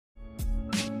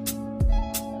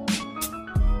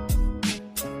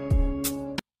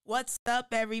What's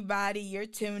up, everybody? You're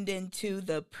tuned into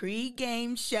the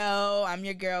pregame show. I'm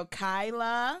your girl,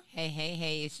 Kyla.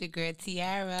 Hey, it's your girl,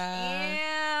 Tiara.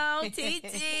 Yeah,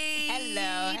 TT.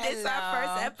 Hello. This is our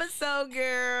first episode,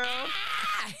 girl.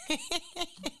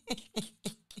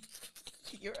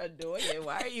 You're annoying.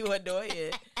 Why are you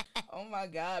annoying? Oh, my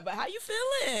God. But how you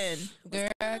feeling? Girl,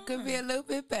 I could be a little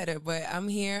bit better, but I'm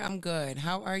here. I'm good.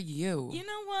 How are you? You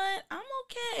know what? I'm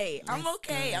okay. I'm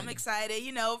okay. Good. I'm excited,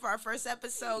 for our first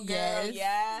episode, girl.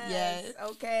 Yes.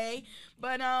 Okay.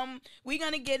 But we're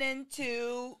going to get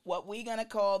into what we're going to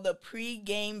call the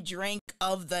pregame drink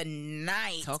of the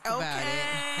night. Talk about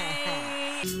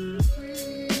it.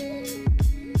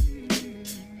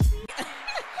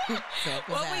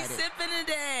 What we sipping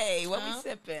today? What we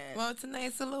sipping? Well,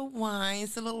 tonight's a little wine.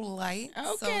 It's a little light.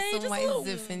 Okay, so some white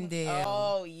Zinfandel.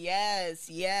 Oh, yes.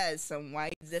 Some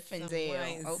white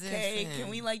Zinfandel. Okay, Ziffin. can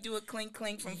we do a clink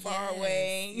clink from far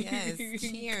away? Yes.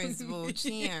 Cheers, boo.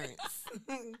 Cheers.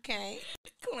 Okay.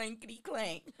 Clinkety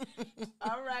clink.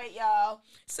 All right, y'all.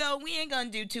 So we ain't gonna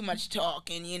do too much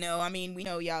talking, we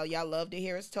know y'all love to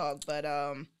hear us talk, but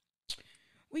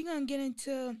we gonna get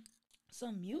into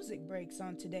some music breaks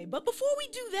on today. But before we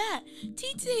do that,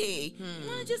 TT, you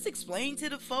want to just explain to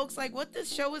the folks what this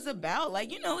show is about?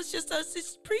 It's just us,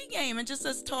 it's pregame and just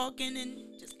us talking and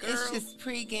just girls. It's just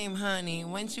pregame, honey.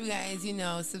 Once you guys,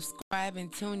 subscribe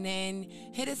and tune in,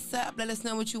 hit us up, let us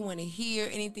know what you want to hear,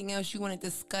 anything else you want to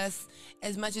discuss.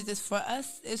 As much as it's for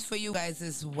us, it's for you guys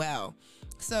as well.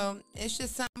 So it's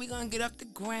just something we're gonna get off the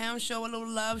ground, show a little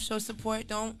love, show support.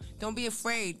 Don't be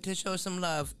afraid to show some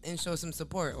love and show some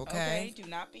support, okay? Do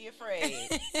not be afraid.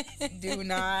 Do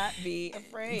not be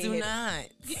afraid. Do not.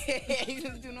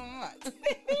 Do not.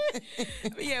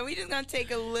 But yeah, we just gonna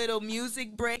take a little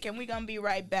music break and we're gonna be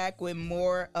right back with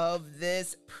more of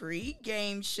this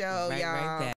pregame show, y'all.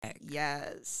 Right back.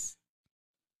 Yes.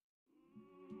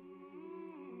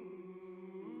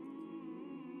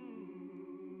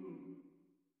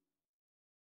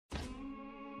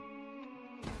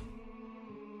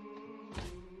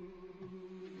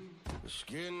 It's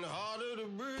getting harder to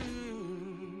breathe.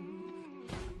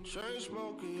 Chain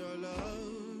smoking your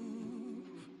love.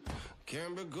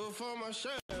 Can't be good for my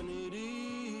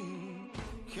sanity.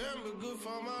 Can't be good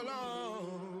for my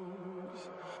lungs.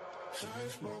 Chain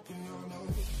smoking your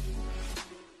love.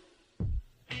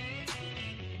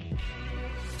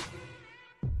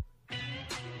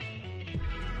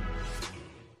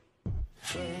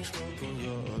 Chain smoking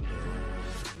your love.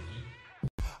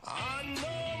 I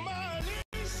know my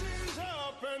lease is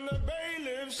up and the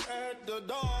bailiff's at the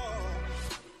door,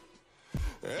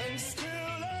 and still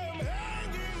I'm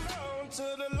hanging on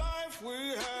to the life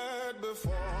we had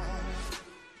before.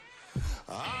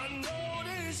 I know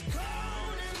this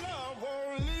cold in love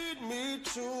won't lead me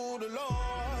to the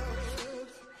Lord.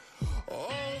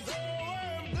 Although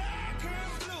I'm black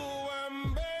and blue,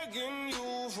 I'm begging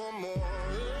you for more.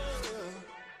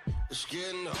 It's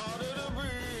getting harder to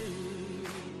breathe.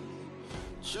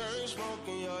 Chain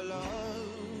smoking your love.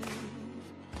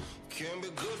 Can't be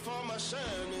good for my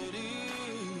sanity.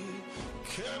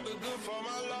 Can't be good for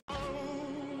my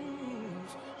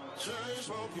lungs. Chain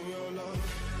smoking your love.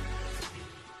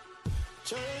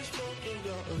 Chain smoking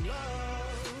your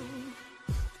love.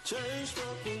 Chain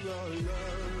smoking your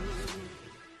love.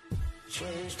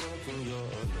 Chain smoking your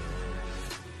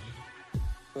love.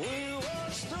 We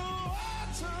watched the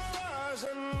water rise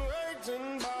and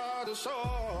waiting by the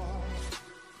shore.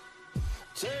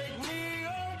 Take me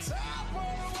on top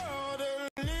of the world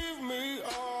and leave me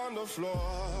on the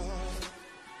floor.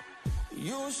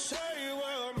 You say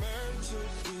we're meant to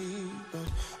be,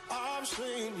 but I've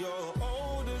seen your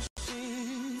older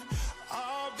seed.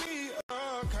 I'll be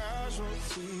a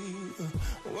casualty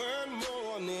when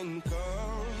morning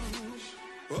comes.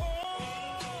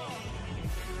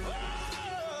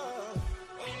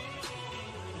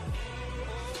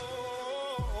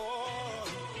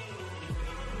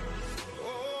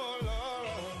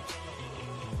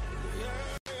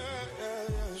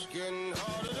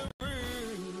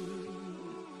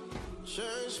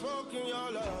 Chain smoking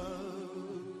your love.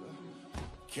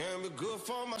 Can't be good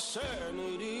for my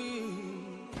sanity.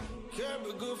 Can't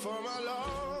be good for my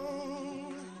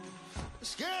lungs.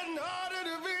 It's getting harder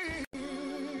to be.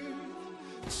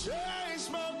 Chain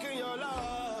smoking your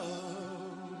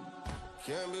love.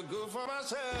 Can't be good for my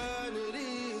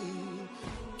sanity.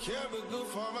 Can't be good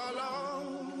for my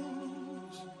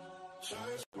lungs.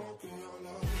 Chain smoking your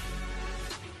love.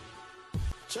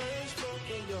 Chain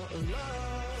smoking your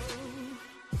love.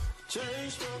 Chain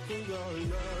smoking your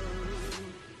love.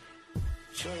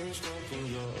 Chain smoking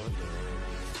your love.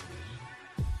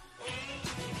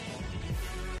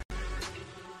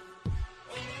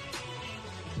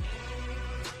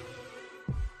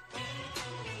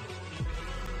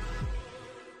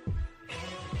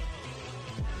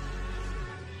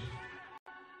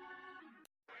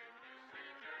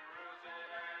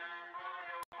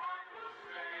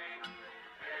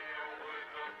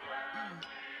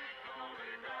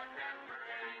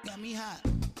 got me hot.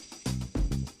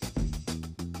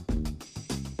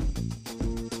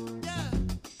 Yeah.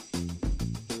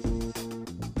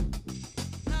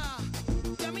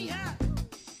 Got me hot.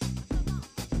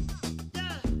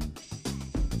 Yeah.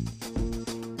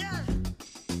 Yeah.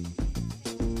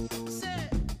 Said,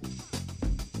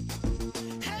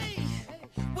 hey,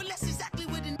 well that's exactly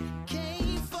what it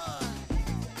came for.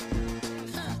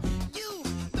 You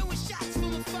throwing shots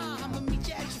from afar, I'ma meet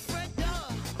you at your front door.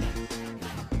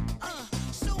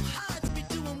 So hard to be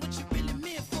doing what you really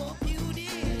meant for, beauty.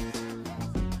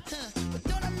 But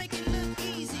don't I make it look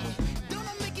easy? Don't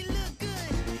I make it look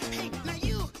good? Hey, now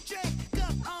you drink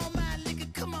up all my liquor.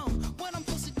 Come on, what I'm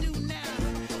supposed to do now?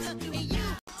 And you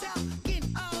talking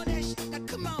all that shit. Now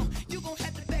come on, you gon'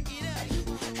 have to back it up.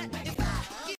 If I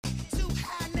get too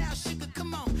high now, sugar,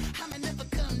 come on, I'ma never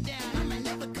come down. I'ma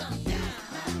never come down.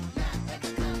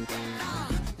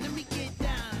 Let me get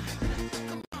down.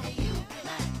 Come on, hey, you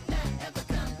never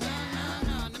come down.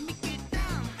 No, let me get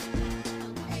down.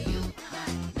 Hey, you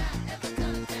never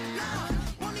come down. No,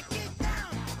 wanna get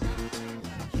down.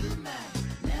 You might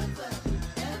never,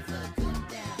 ever come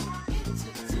down. It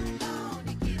took too long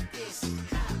to get this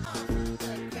high off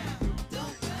the ground.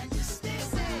 Don't run, just stay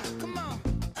away. Come on,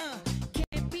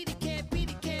 can't beat it, can't beat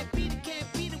it, can't beat it,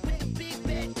 can't beat it with the big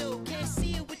bad dough. Can't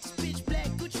see it with your pitch black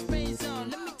Gucci frames on.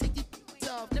 Let me take your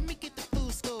off, let me get the full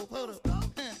scope. Hold up,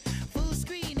 full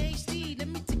screen HD. Let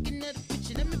me take another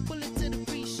picture, let me pull it to the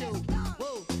pre-show.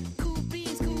 Whoa, cool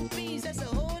beans, that's a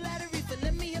whole lot of reefer.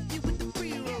 Let me help you with the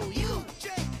pre-roll. You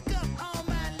drink up all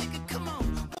my liquor, come on,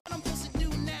 what I'm supposed to do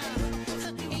now?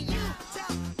 And you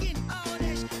talking all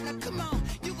that shit, now come on,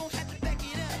 you gon' have to back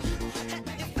it up. If I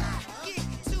get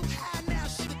too high now,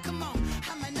 sugar, come on,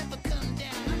 I might never come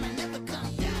down. I might never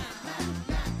come down.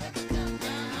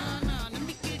 No, let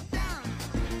me get down.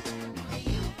 Hey,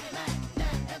 you might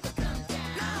not ever come down.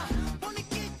 No, wanna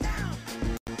get down.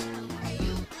 Hey,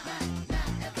 you might not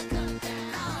ever come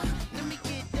down. Let me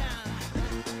get down.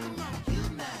 Come on, you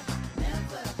might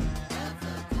never,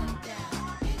 ever come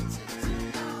down. It took too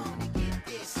long to get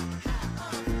this high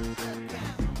off the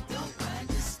ground. Don't run,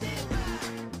 just stay around.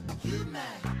 You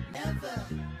might never,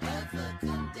 ever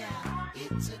come down. It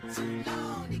took too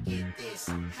long to get this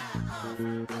high off the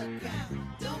ground.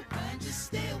 Don't run, just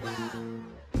stay a while.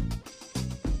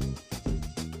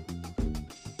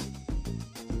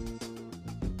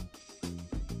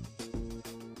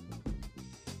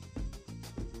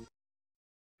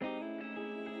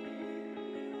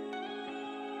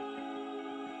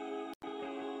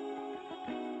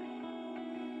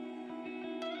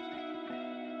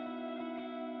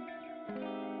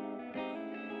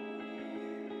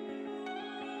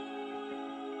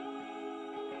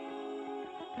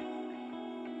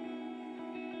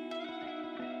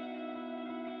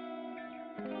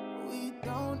 We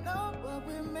don't know what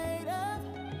we're made of.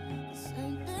 The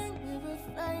same thing we're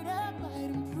afraid of might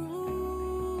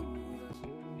improve us.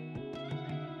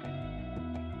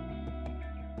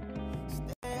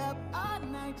 Stay up all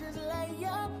night, just lay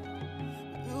up.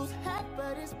 Use half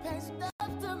of this pain stuff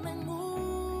to make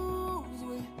moves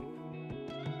with.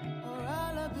 Or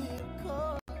all of it, of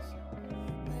course.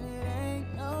 When it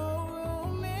ain't no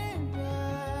room in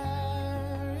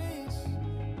Paris,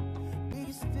 we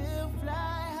can still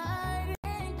fly high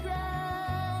and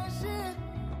crash it.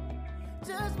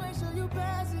 Just make sure you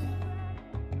pass it.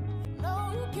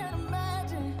 No, you can't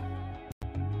imagine.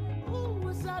 Ooh,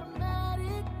 it's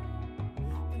automatic.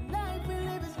 The life we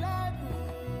live is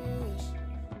lavish.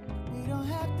 We don't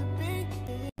have to be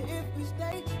if we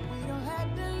stay. We don't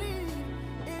have to leave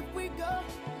if we go.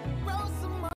 Roll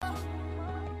some more.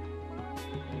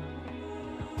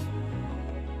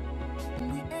 And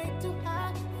we ain't too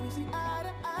high. We see eye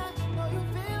to eye. Know you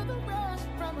feel the rush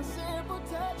from a simple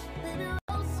touch. Baby,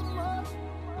 roll some more.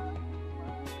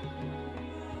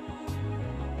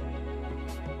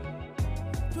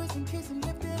 Twist and kiss and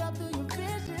lift it up to your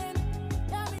vision.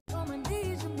 Got me on my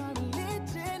knees, you're my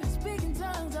religion. Speaking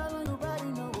tongues, all on your body,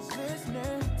 know what's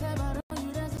listening. Tap out on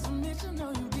you, that's a submission,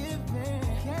 know you giving.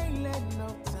 Can't let no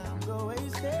time go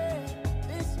wasted.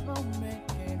 This moment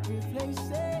can't replace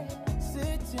it.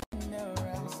 Sitting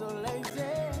around so lazy,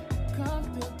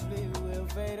 comfortably we'll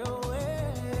fade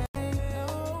away. Ain't no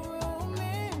room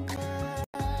in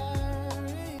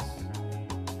Paris.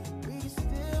 We can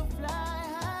still fly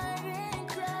high and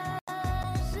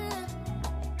crash it.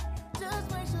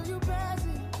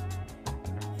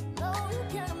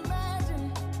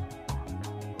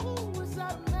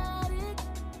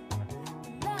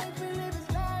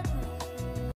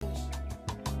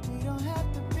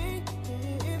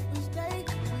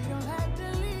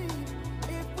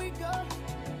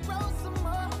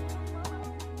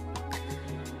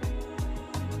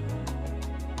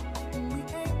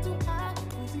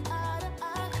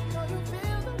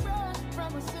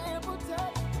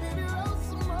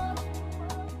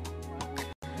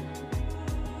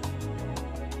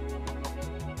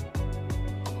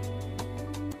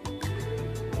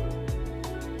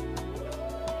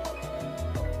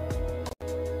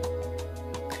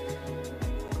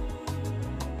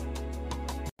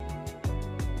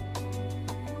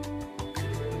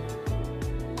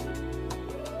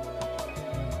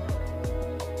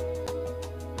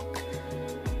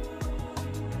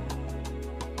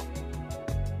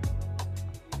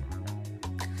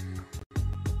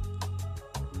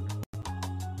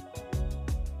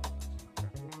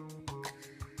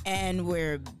 And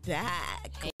we're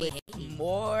back with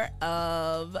more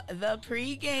of the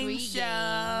pregame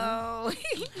show.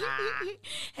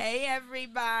 Hey,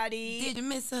 everybody. Did you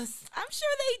miss us? I'm sure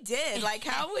they did. Like,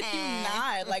 how would you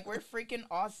not? Like, we're freaking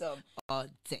awesome. All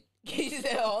day.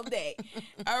 All day.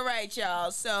 All right, y'all.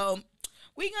 So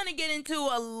we're going to get into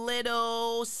a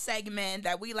little segment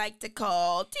that we like to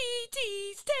call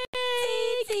TT's Take.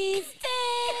 TT's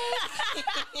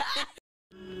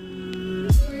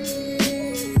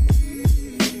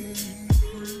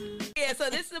Yeah, so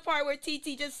this is the part where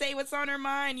TT just say what's on her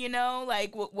mind, you know,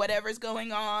 like whatever's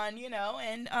going on, you know,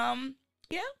 and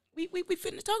yeah, we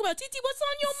finna talk about TT. What's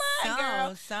on your mind, girl?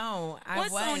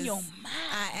 What's on your mind?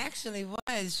 I actually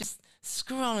was just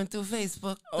scrolling through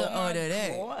Facebook Oh the my other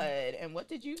day. God. And what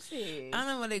did you see? I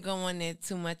don't really go on there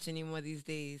too much anymore these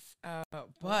days,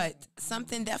 but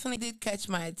something definitely did catch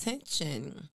my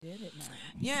attention. Did it, man?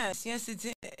 Yes, it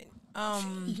did.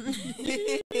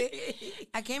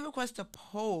 I came across the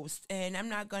post, and I'm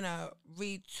not gonna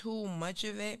read too much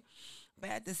of it, but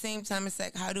at the same time, it's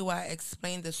like, how do I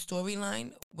explain the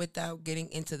storyline without getting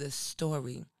into the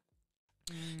story?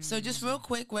 So just real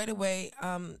quick, right away,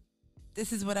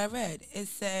 this is what I read. It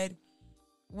said,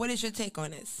 "What is your take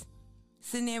on this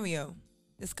scenario?"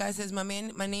 This guy says, my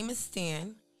name is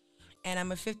Stan, and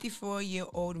I'm a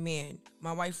 54-year-old man.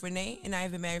 My wife Renee and I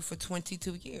have been married for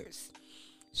 22 years.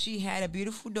 She had a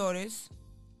beautiful daughters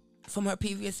from her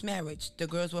previous marriage. The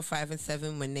girls were 5 and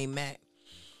 7 when they met.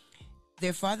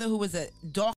 Their father, who was a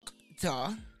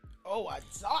doctor, Oh, a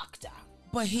doctor.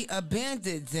 but he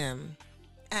abandoned them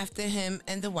after him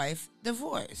and the wife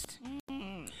divorced.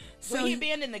 So he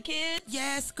abandoned the kids?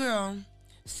 Yes, girl.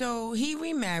 So he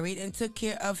remarried and took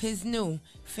care of his new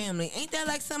family. Ain't that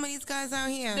like some of these guys out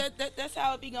here? That's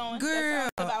how it be going. Girl. That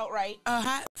sounds about right. A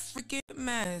hot freaking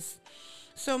mess.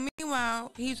 So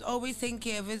meanwhile, he's always taking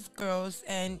care of his girls,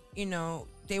 and you know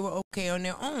they were okay on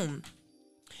their own.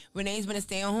 Renee's been a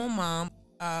stay-at-home mom,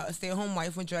 a stay-at-home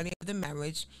wife majority of the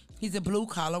marriage. He's a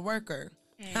blue-collar worker.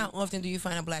 How often do you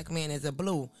find a black man as a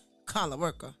blue-collar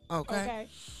worker? Okay.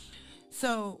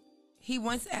 So he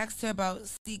once asked her about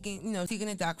seeking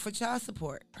a doc for child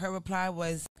support. Her reply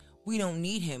was, "We don't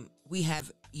need him. We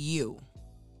have you."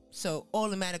 So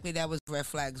automatically that was red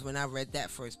flags when I read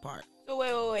that first part. So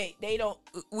wait.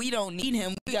 We don't need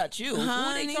him. We got you. Who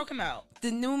are they Honey. talking about?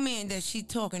 The new man that she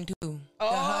talking to, the new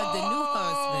husband.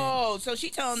 Oh, so she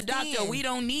telling the doctor, Stan. we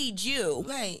don't need you.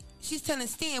 Right. She's telling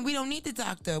Stan, we don't need the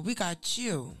doctor. We got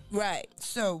you. Right.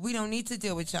 So we don't need to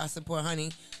deal with child support,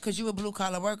 honey, because you a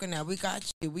blue-collar worker now. We got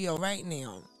you. We all right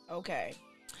now. Okay.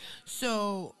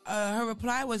 So her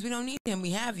reply was, "We don't need him.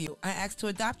 We have you." I asked to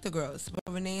adopt the girls,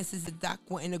 but Renee says the doc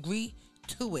wouldn't agree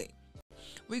to it.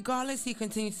 Regardless, he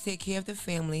continued to take care of the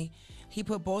family. He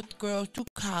put both girls to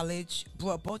college,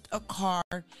 brought both a car,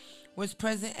 was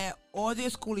present at all their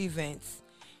school events.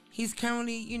 He's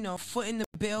currently, footing the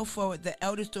bill for the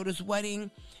eldest daughter's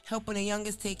wedding, helping the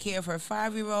youngest take care of her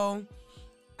 5-year-old.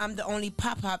 I'm the only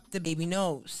pop-pop the baby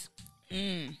knows.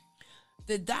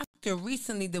 The doctor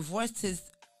recently divorced his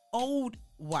old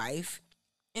wife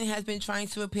and has been trying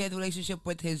to repair the relationship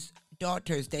with his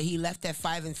daughters that he left at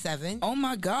 5 and 7. Oh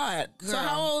my God. So Girl.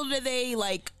 how old are they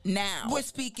like now? We're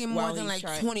speaking more While than he's like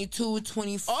trying- 22,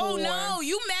 24. Oh no,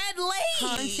 you mad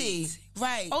late. Auntie.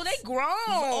 Right. Oh, they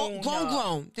grown.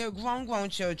 Grown. They're grown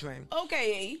children.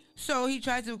 Okay. So he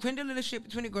tried to rekindle the relationship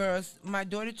between the girls. My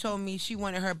daughter told me she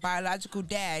wanted her biological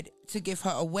dad to give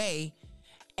her away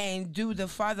and do the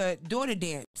father-daughter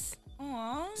dance.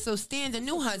 Aw. So Stan, the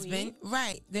new husband,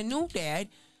 right, the new dad,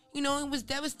 he was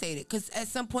devastated because at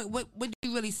some point, what do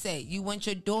you really say? You want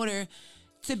your daughter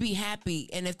to be happy,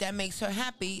 and if that makes her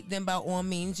happy, then by all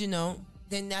means,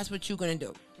 then that's what you're going to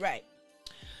do. Right.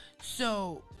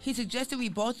 So he suggested we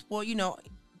both,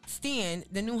 Stan,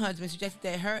 the new husband, suggested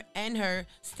that her and her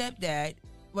stepdad,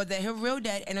 that her real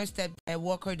dad and her stepdad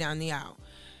walk her down the aisle.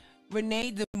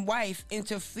 Renee, the wife,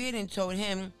 interfered and told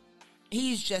him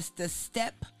he's just a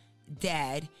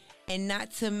stepdad and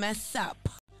not to mess up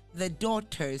the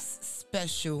daughter's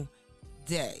special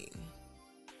day.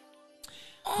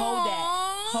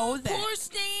 Hold that. Poor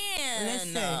Stan.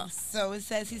 Listen, so it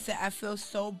says, he said, "I feel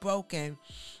so broken.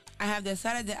 I have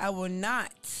decided that I will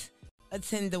not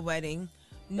attend the wedding."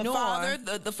 The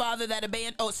father that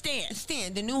abandoned. Oh, Stan.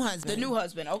 Stan, the new husband. The new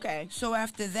husband. Okay. So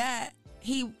after that,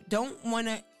 he don't want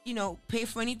to, pay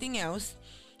for anything else.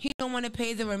 He don't want to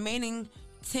pay the remaining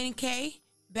 $10K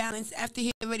balance after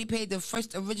he already paid the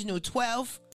first original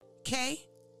 $12K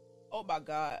Oh my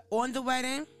God. on the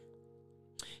wedding.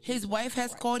 His wife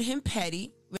has called him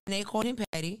petty. Renee called him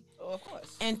petty. Oh, of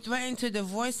course. And threatened to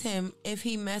divorce him if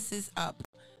he messes up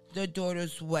the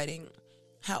daughter's wedding.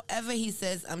 However, he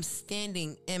says, I'm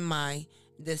standing in my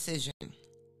decision.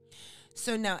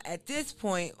 So now at this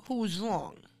point, who's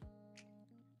wrong?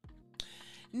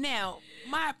 Now,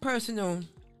 my personal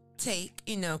take,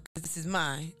 you know, 'cause this is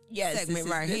my segment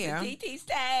right here. This is DT's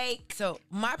take. So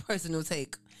my personal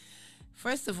take.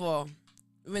 First of all,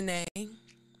 Renee,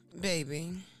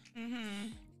 baby,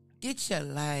 get your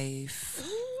life.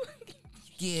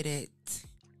 Get it.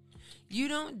 You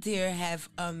don't dare have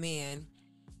a man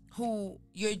who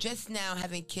you're just now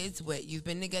having kids with. You've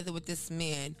been together with this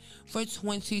man for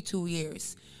 22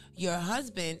 years. Your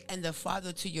husband and the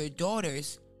father to your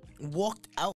daughters walked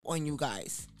out on you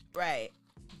guys. Right.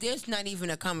 There's not even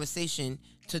a conversation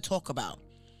to talk about.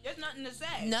 There's nothing to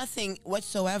say. Nothing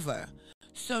whatsoever.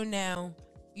 So now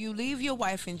you leave your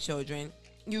wife and children.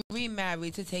 You remarry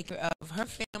to take care of her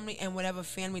family and whatever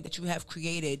family that you have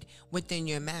created within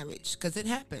your marriage, because it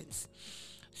happens.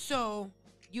 So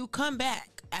you come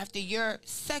back after your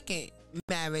second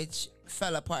marriage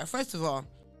fell apart. First of all,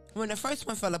 when the first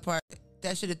one fell apart,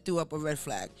 that should have threw up a red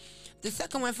flag. The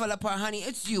second one fell apart, honey.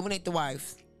 It's you, it ain't the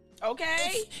wife.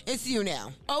 Okay. It's you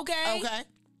now. Okay. Okay.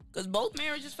 Because both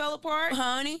marriages fell apart.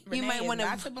 Honey, Renee you might is want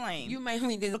not to blame. You might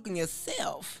need to look in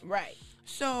yourself. Right.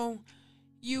 So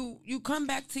you come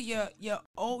back to your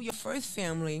first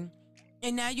family,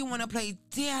 and now you want to play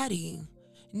daddy.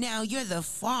 Now you're the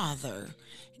father.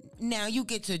 Now you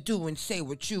get to do and say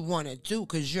what you want to do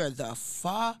because you're the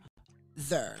father.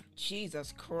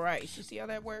 Jesus Christ. You see how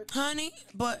that works? Honey,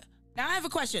 but Now I have a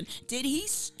question. Did he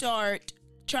start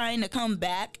trying to come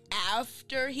back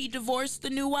after he divorced the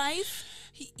new wife?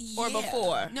 Or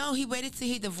before? No, he waited till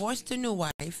he divorced the new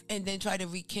wife and then tried to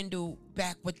rekindle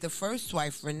back with the first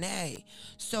wife, Renee.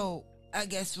 So I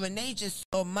guess Renee just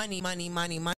saw money.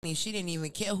 She didn't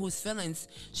even care whose feelings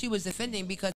she was defending,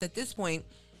 because at this point,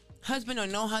 husband or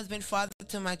no husband, father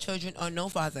to my children or no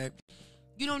father,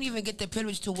 you don't even get the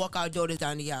privilege to walk our daughters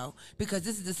down the aisle, because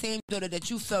this is the same daughter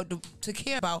that you felt to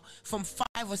care about from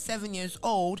 5 or 7 years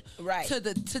old Right. to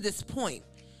this point.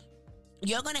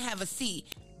 You're gonna have a seat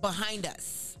behind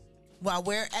us while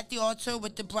we're at the altar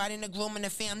with the bride and the groom and the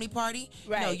family party.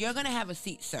 No, Right. you're gonna have a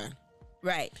seat, sir.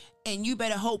 Right. And you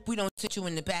better hope we don't sit you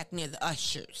in the back near the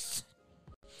ushers,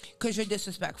 because you're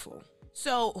disrespectful.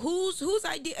 So whose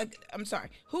idea? I'm sorry.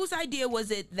 Whose idea was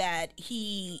it that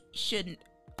he shouldn't?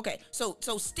 Okay. So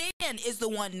Stan is the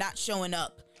one not showing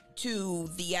up to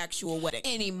the actual wedding.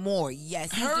 Anymore,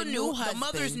 yes. He's Her the new the husband.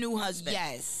 mother's new husband.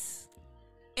 Yes.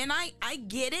 And I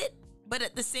get it, but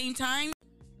at the same time,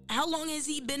 how long has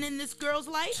he been in this girl's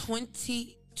life?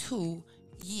 22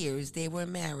 years they were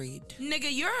married. Nigga,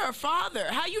 you're her father.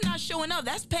 How you not showing up?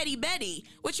 That's petty Betty.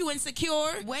 What, you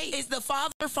insecure? Wait. Is the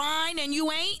father fine and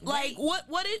you ain't? Like, Wait.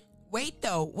 what it? Wait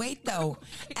though.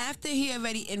 After he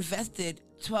already invested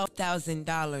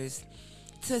 $12,000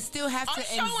 to still have I'm to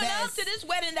showing invest. up to this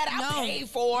wedding that I paid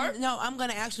for. No, I'm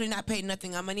gonna actually not pay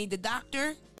nothing. I'm gonna need the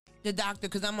doctor,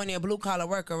 because I'm only a blue collar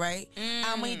worker, right?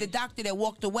 I'm gonna need the doctor that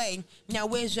walked away. Now,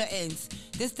 where's your ends?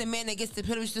 This the man that gets the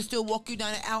privilege to still walk you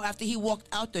down the aisle after he walked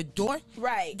out the door?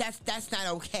 Right. That's not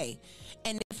okay.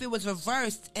 And if it was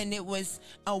reversed and it was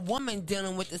a woman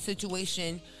dealing with the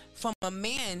situation from a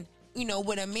man,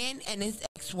 with a man and his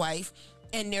ex-wife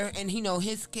and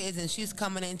his kids, and she's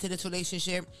coming into this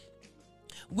relationship,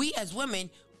 we as women,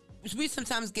 we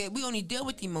sometimes we only deal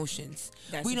with emotions.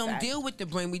 That's we a don't fact. deal with the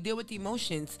brain. We deal with the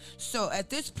emotions. So at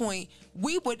this point,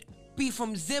 we would be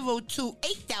from 0 to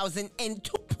 8,000 in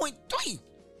 2.3.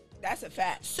 That's a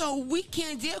fact. So we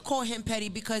can't dare call him petty,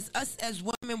 because us as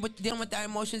women with dealing with our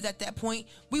emotions at that point,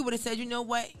 we would have said, you know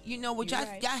what, y'all,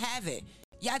 right. y'all have it.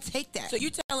 Y'all take that. So you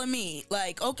telling me,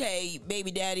 like, okay,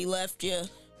 baby daddy left you,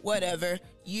 whatever.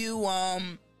 You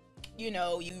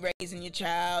you raising your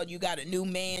child, you got a new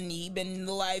man, he been in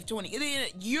the life 20.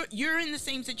 You're in the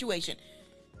same situation.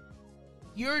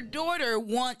 Your daughter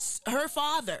wants her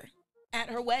father at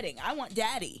her wedding. I want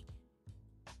daddy.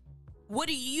 What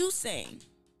are you saying?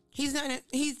 He's not.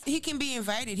 He can be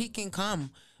invited. He can come,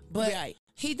 but Right.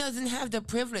 he doesn't have the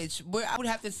privilege. Where I would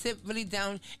have to sit really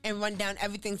down and run down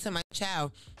everything to my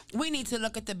child. We need to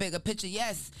look at the bigger picture.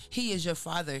 Yes, he is your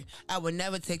father. I would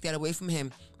never take that away from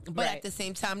him. But Right. at the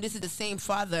same time, this is the same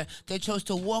father that chose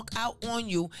to walk out on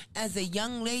you as a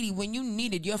young lady when you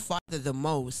needed your father the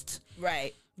most.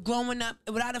 Right. Growing up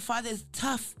without a father is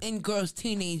tough in girls'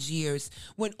 teenage years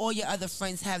when all your other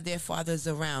friends have their fathers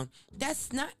around.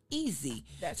 That's not easy.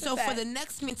 That's a so for fact. the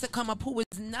next man to come up who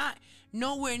is not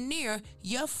nowhere near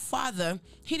your father,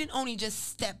 he didn't only just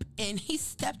step in, he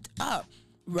stepped up.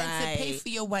 And to pay Right. for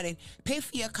your wedding, pay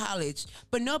for your college.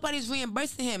 But nobody's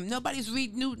reimbursing him. Nobody's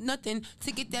redo nothing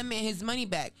to get that man his money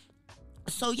back.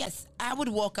 So yes, I would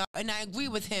walk out, and I agree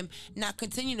with him not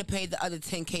continue to pay the other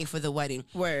 $10K for the wedding.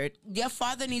 Word. Your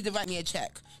father needs to write me a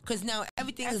check, because now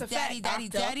everything That's is a fact,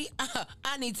 daddy.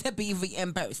 I need to be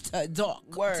reimbursed.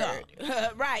 Doctor. Word.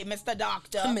 Right, Mr.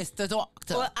 Doctor. Mr.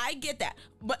 Doctor. Well, I get that.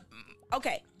 But,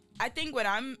 okay. I think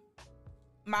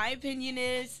my opinion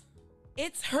is,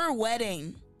 it's her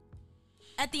wedding.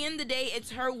 At the end of the day, it's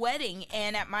her wedding.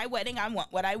 And at my wedding, I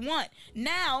want what I want.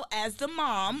 Now, as the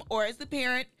mom or as the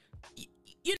parent,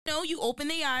 you know, you open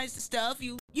the eyes to stuff.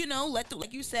 You know,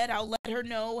 like you said, I'll let her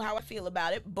know how I feel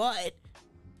about it. But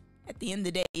at the end of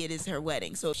the day, it is her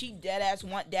wedding. So if she dead ass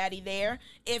want daddy there,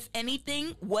 if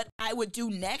anything, what I would do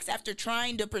next after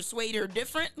trying to persuade her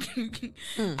different,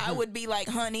 I would be like,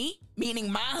 honey,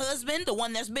 meaning my husband, the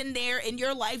one that's been there in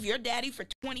your life, your daddy for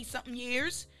 20 something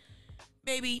years,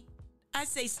 baby, I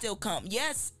say still come.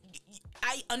 Yes,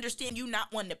 I understand you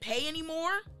not wanting to pay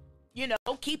anymore. You know,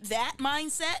 keep that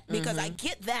mindset, because I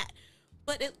get that.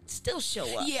 But it still show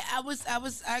up. Yeah,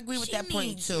 I agree with She that point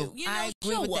needs too. you know, I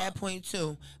agree show with that up. point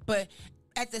too. But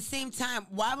at the same time,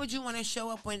 why would you want to show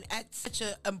up when at such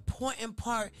an important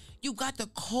part you got the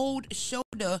cold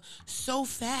shoulder so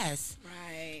fast?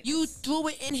 Right. You threw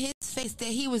it in his face that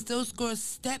he was those girls'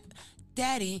 step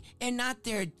daddy and not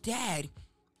their dad.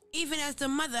 Even as the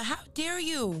mother, how dare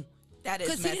you? That is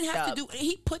Because messed he didn't have up. to do.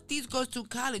 He put these girls through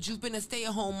college. You've been a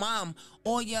stay-at-home mom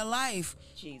all your life.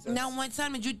 Jesus. Now, one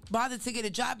time did you bother to get a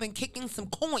job and kicking some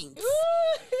coins?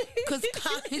 Because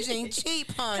college ain't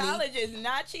cheap, honey. College is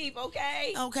not cheap,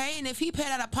 okay? Okay, and if he paid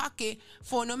out of pocket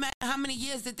for no matter how many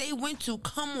years that they went to,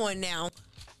 come on now.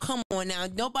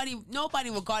 Nobody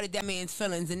regarded that man's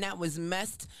feelings, and that was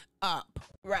messed up.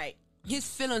 Right. His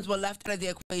feelings were left out of the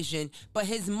equation, but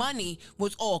his money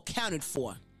was all counted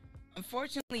for.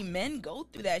 Unfortunately, men go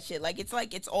through that shit. Like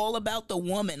it's all about the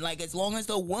woman. Like, as long as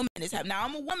the woman is happy. Now,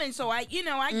 I'm a woman, so I get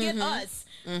us.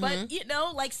 But,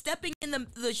 like stepping in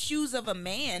the shoes of a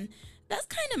man, that's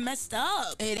kind of messed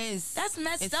up. It is. That's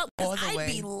messed It's up. all 'Cause the I'd way.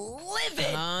 be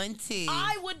livid. Auntie.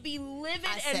 I would be livid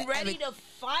I and said ready to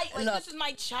fight. Like, Look, this is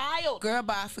my child. Girl,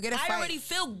 bye. Forget a fight. I already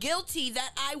feel guilty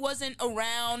that I wasn't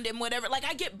around and whatever. Like,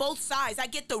 I get both sides. I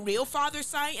get the real father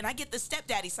side and I get the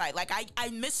stepdaddy side. Like, I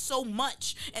miss so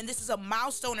much, and this is a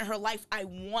milestone in her life. I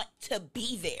want to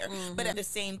be there. But at the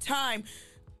same time,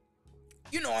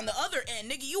 on the other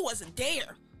end, nigga, you wasn't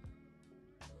there.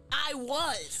 I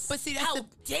was. But see, that's how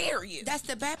dare you? That's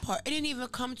the bad part. It didn't even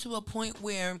come to a point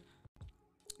where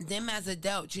them as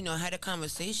adults, had a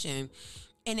conversation.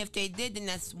 And if they did, then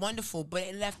that's wonderful. But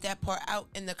it left that part out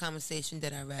in the conversation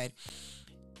that I read.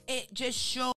 It just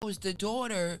shows the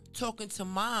daughter talking to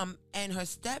mom and her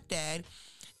stepdad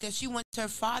that she wants her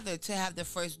father to have the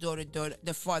first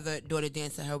the father-daughter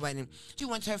dance at her wedding. She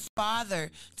wants her father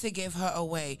to give her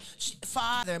away.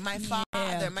 My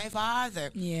father.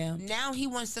 Yeah. Now he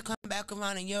wants to come back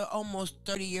around, and you're almost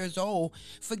 30 years old,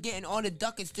 forgetting all the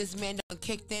ducats this man done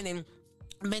kicked in and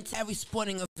been to every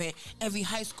sporting event, every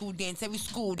high school dance, every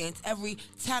school dance, every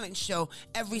talent show,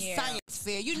 every science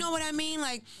fair. You know what I mean?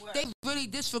 Like, they really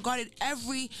disregarded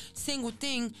every single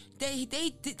thing that he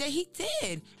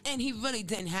did. And he really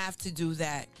didn't have to do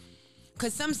that.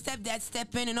 Because some stepdads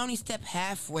step in and only step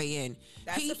halfway in.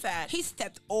 That's a fact. He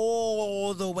stepped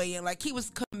all the way in. Like, he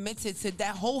was committed to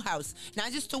that whole house,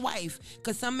 not just the wife.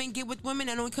 Because some men get with women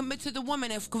and only commit to the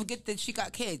woman and forget that she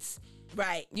got kids.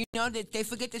 Right. That they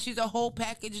forget that she's a whole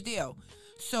package deal.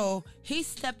 So he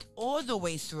stepped all the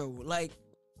way through. Like,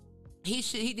 he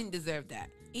didn't deserve that.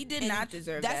 He did And not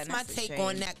deserve that. That's my and a take shame.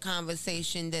 on that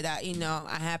conversation that I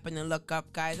happened to look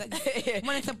up, guys. I just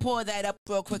wanted to pull that up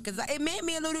real quick because it made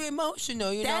me a little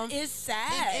emotional. That is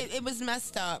sad. It was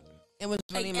messed up. It was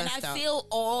really and messed up. I feel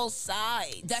all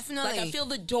sides. Definitely. Like, I feel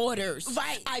the daughters.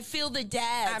 Right. I feel the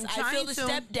dads. I feel the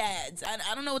stepdads.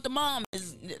 I don't know what the mom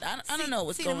is. I don't know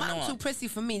what's going the on. mom too prissy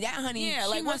for me. That honey, Yeah, she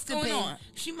like, must what's have going been. on?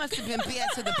 She must have been bad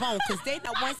to the bone because they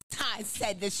not one time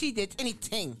said that she did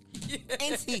anything.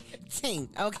 Anything,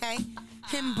 okay?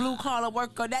 Him blue collar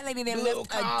worker. That lady didn't Blue lift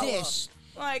collar. a dish.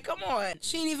 Like, come on.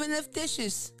 She didn't even lift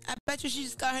dishes. I bet you she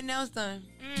just got her nails done.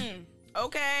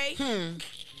 Okay.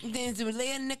 Then to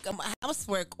lay a nigga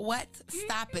housework. What?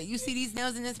 Stop it. You see these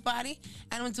nails in this body?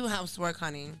 I don't do housework,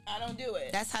 honey. I don't do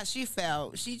it. That's how she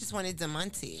felt. She just wanted the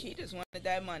money She just wanted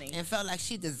that money. and felt like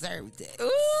she deserved it.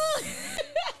 Ooh.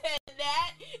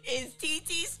 That is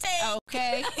TT's take.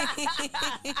 Okay.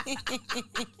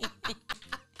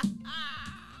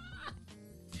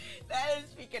 That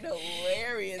is freaking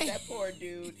hilarious. That poor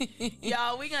dude.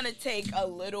 Y'all, we're going to take a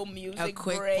little music A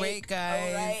quick break,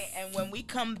 guys. All right. And when we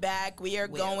come back, we are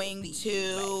going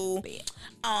to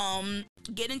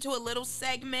get into a little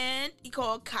segment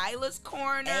called Kyla's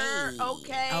Corner. Hey.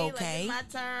 Okay. Like, Okay. it's my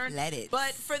turn. Let it.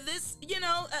 But for this,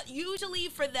 usually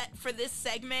for this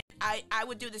segment, I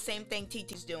would do the same thing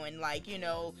TT's doing, like,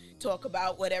 talk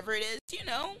about whatever it is,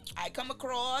 I come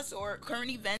across or current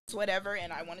events, whatever,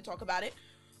 and I want to talk about it.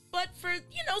 But for,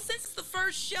 since it's the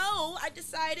first show, I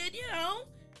decided,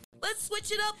 let's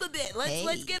switch it up a bit.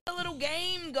 Let's get a little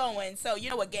game going. So, you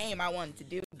know what game I wanted to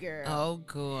do, girl? Oh,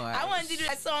 God. I wanted to do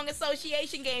that song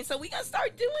association game, so we gonna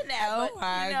start doing that. Oh, but,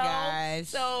 my gosh.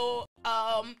 So,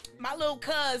 my little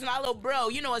cuz, my little bro,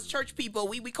 as church people,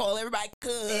 we call everybody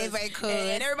cuz. Everybody cuz.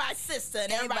 And everybody sister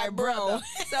and everybody Everybody bro. brother.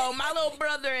 So, my little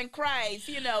brother in Christ,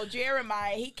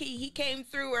 Jeremiah, he came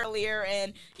through earlier,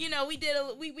 and, we did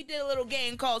a little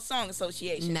game called Song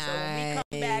Association. So, when we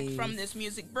come back from this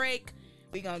music break,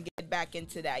 we're going to get back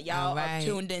into that. Y'all All right. are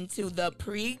tuned into the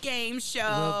pre-game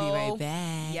show. We'll be right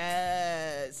back.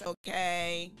 Yes.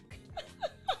 Okay.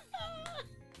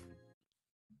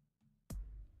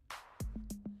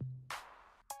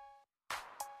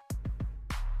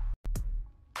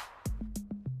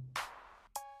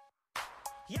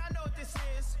 Y'all know what this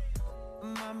is.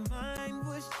 My mind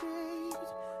was changed.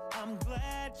 I'm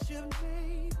glad you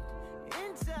made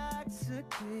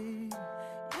intoxicated.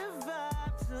 Your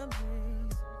vibes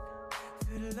amaze.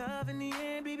 Feel the love in the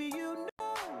air, baby. You know.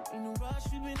 In a rush,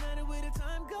 we've been at it where the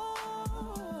time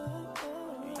goes.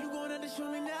 You gonna have to show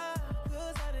me now,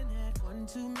 'cause I done had one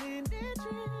too many drinks,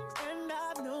 and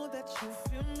I know that you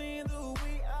feel me the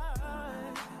way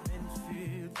I've been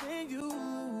feeling you,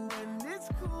 and it's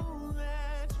cool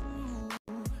that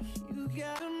you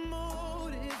got a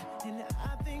motive, and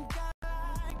I think I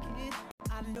like it.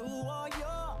 I know all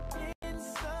your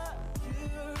insecurities.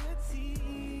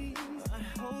 I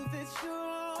hope that you're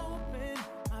open.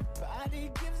 My body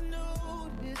gives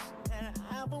notice that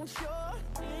I want your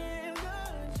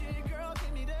energy. Girl,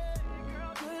 give me that.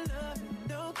 Good love,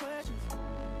 no questions.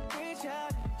 Reach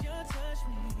out, you touch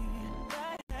me.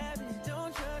 Bad habits,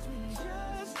 don't judge me.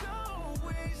 Just don't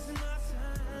waste my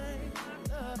time.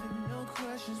 Love, no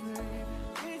questions, baby.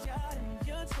 Reach out and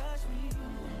you touch me.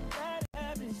 Bad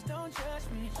habits, don't judge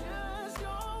me. Just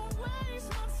don't waste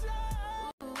my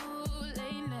time. Ooh,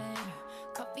 late night,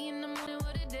 coffee in the morning,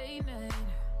 what a day night.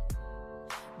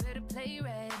 Better play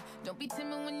right, don't be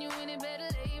timid when you in it, better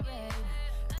lay right.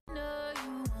 I know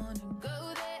you wanna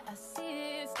go there, I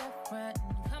see it, step front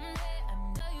and come there. I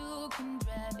know you can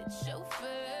drive it,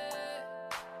 chauffeur.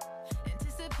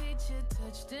 Anticipate your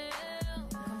touchdown,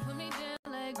 come put me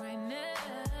down like right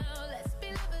now. Let's be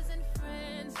lovers and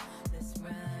friends, let's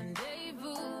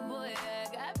rendezvous. Boy, I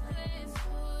got plans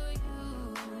for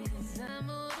you, 'cause I'm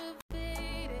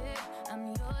motivated, I'm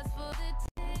yours for the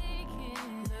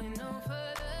taking. Look no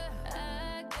further,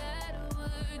 I got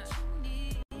what you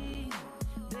need.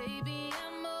 Baby,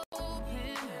 I'm open,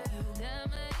 you got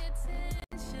my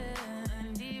attention,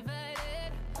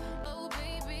 undivided. Oh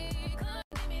baby, come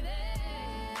give me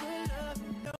that. Good love,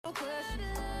 no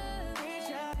questions. Reach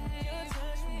out, you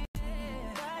touch me.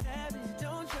 Bad habits,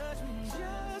 don't judge me.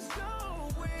 Just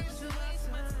don't waste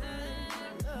my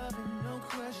time. Love, no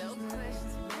questions.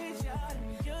 Reach out,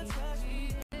 you touch me.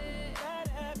 Bad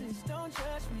habits, don't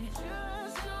judge me.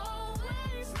 Just don't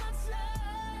waste my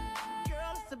time.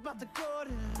 Girl, it's about to go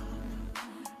down.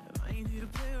 I ain't here to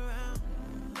play around.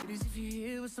 Ladies, if you're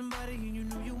here with somebody and you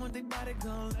know you want their body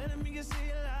gone, let me get say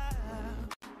it loud.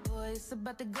 Boy, it's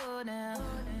about to go down.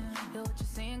 Hear what you're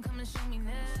saying, come and show me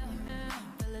now.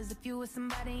 Fellas, if you with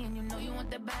somebody and you know you want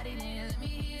that body, then let me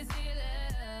hear you say it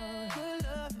loud. Good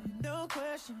love, no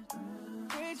question.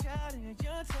 Reach out and you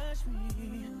touch me.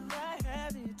 I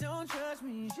have it, don't judge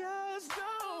me. Just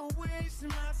don't waste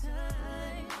my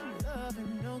time. Love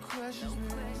and no questions.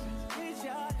 Reach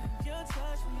out and you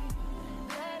touch me.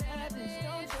 Bad habits,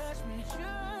 don't judge me.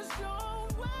 Just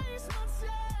don't waste my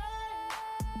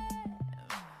time.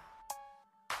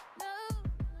 No,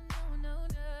 no, no,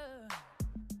 no.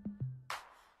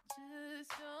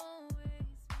 Just don't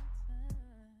waste my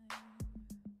time.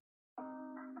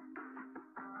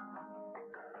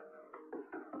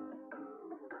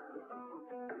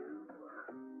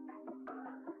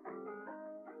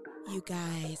 You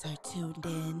guys are tuned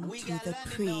in to the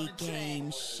pre-game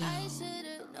show. I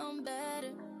should've known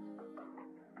better.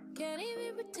 Can't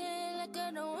even pretend like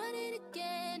I don't want it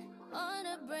again. On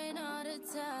the brain all the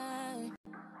time.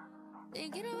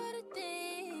 Thinking about the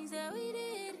things that we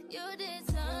did. You did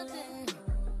something.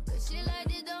 But shit like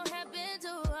this don't happen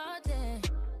too often.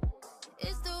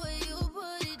 It's the way you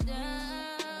put it down.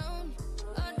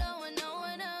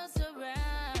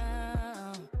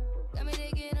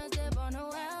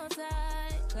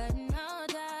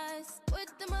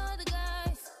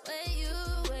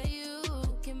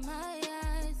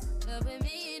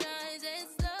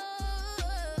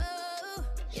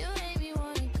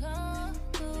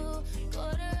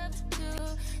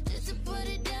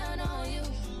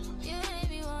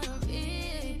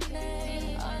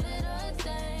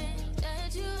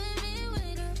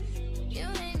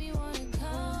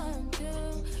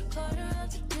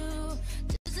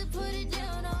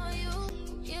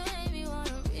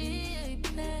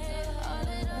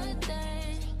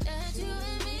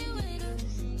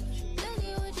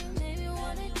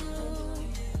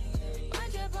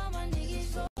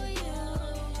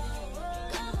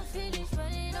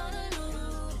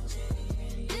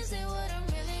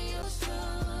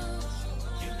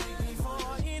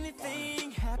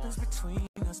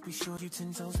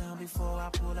 10 toes down before I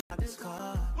pull out this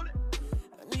car.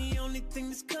 And the only thing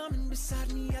that's coming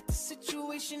beside me at the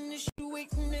situation is you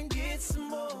waiting and get some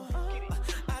more.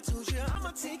 I told you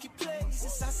I'ma take your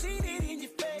places. I seen it in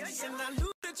your face, and I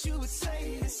knew that you would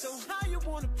say it. So how you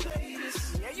wanna play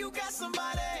this? Yeah, you got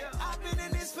somebody. I've been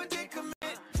in this predicament.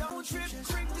 Don't trip,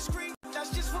 creep the screen.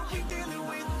 That's just what we dealing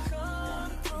with.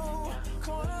 Come through,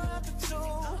 corner after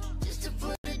two, just to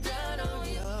put it down on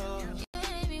you. You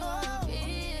made me wanna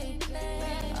be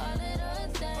plain. All of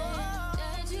those things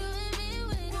that you and me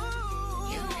with.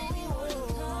 You made me wanna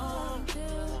come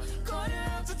through, Corner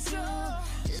after two,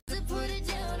 just to put it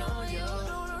down on you.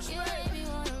 You made me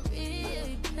wanna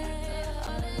be plain.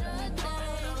 All of those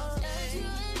things that you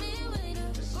and me with.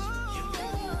 You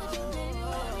made me wanna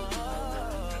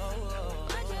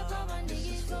I can't pop my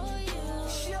niggas for you.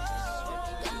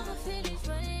 Got my feelings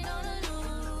running on the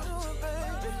news.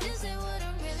 This ain't what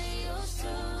I'm really used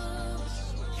to.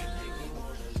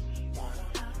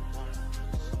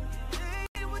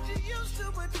 ain't what you used to,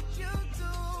 what you used to.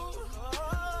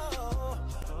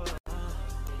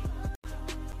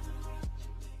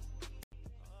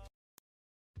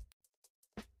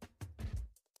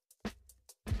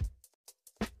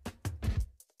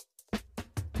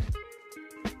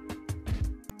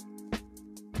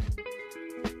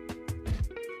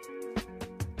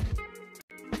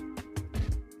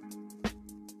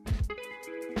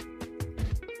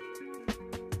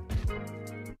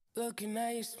 Looking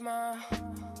at your smile,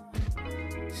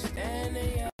 staring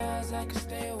in your eyes, I could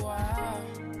stay a while.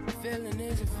 Feeling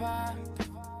is a vibe.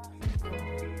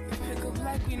 Pick up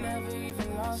like we never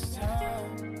even lost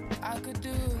time. I could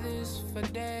do this for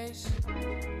days.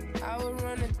 I would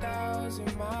run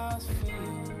 1,000 miles for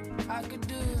you. I could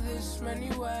do this many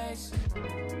ways,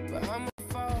 but I'ma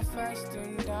fall fast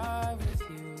and die with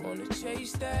you. Wanna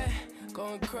chase that,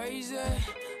 going crazy.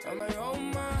 I'm like, oh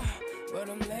my, but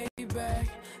I'm laid back.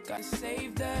 Gotta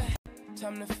save that,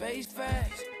 time to face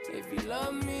facts. If you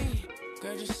love me,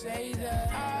 girl, just say that.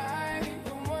 I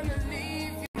don't wanna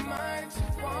leave your mind to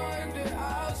wander.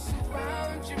 I'll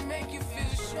surround you, make you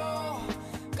feel sure.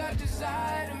 Got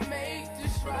desire to make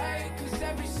this right, cause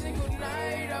every single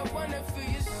night I wanna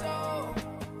feel your soul.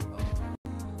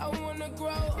 I wanna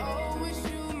grow old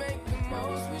with you, make the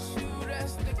most with you,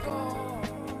 that's the goal.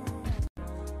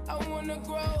 I wanna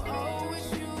grow old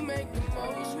with you, make the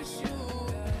most with you.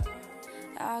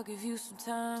 I'll give you some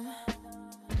time.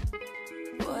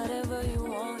 Whatever you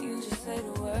want, you just say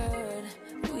the word.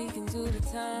 We can do the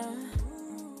time.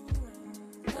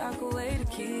 Lock away the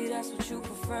key, that's what you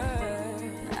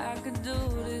prefer. I could do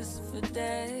this for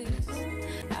days.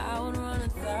 I would run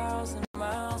 1,000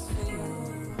 miles for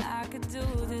you. I could do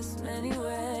this many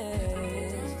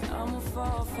ways. I'ma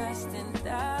fall fast and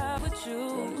die with you.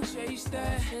 Wanna chase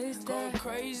that, going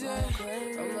crazy.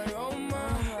 I'm like, oh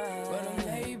my, but I'm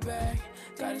laid back.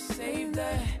 Gotta save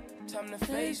that, time to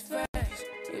face facts.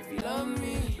 If you love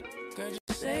me, girl,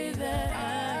 just say that.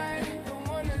 I don't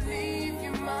wanna leave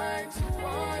your mind to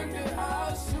wander.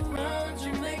 I'll surround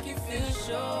you, make you feel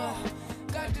sure.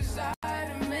 Got desire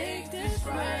to make this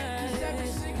right, cause every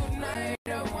single night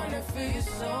I wanna feel your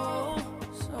soul.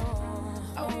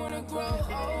 I wanna grow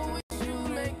old with you,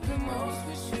 make the most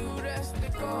with you, that's the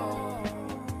goal.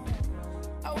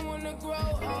 I wanna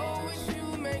grow old with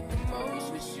you, make the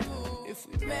most with you. If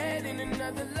we met in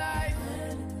another life,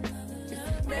 if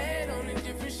we met on a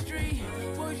different street,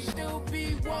 would you still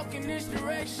be walking this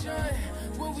direction?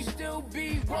 Would we still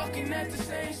be walking at the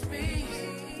same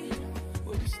speed?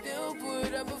 Would we still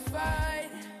put up a fight?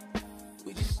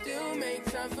 Would you still make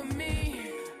time for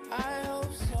me? I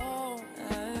hope so.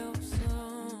 I hope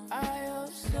so. I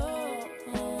hope so.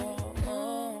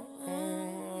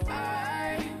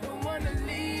 I don't wanna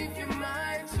leave your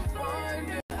mind to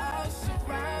wander. I'll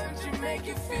surround you, make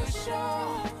you feel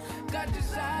sure. Got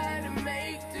desire to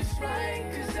make this right,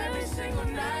 cause every single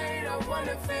night I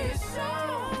wanna feel your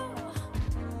soul.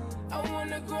 I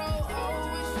wanna grow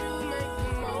old with you, make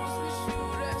the most with you,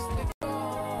 that's the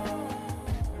goal.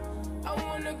 I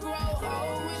wanna grow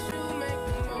old with you, make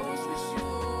the most with you.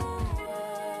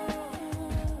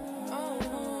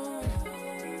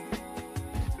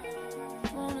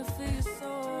 Wanna feel your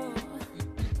soul.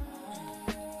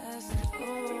 That's the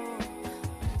goal.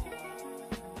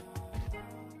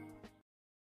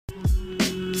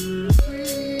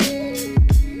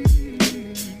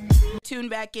 Tune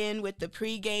back in with the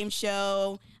pregame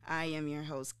show. I am your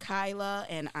host, Kyla,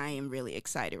 and I am really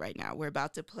excited right now. We're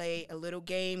about to play a little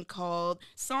game called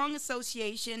Song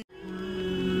Association.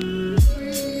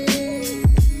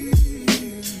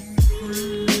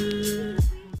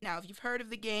 Now, if you've heard of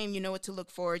the game, you know what to look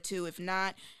forward to. If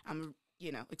not, I'm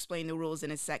explain the rules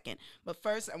in a second. But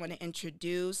first, I want to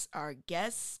introduce our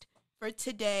guest for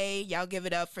today. Y'all give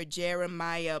it up for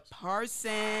Jeremiah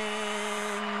Parsons.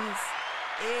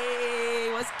 Hey,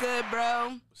 what's good,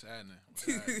 bro? What's happening?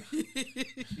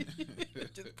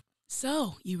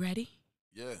 So, you ready?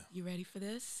 Yeah, You ready for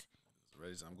this? as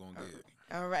ready as I'm gonna get.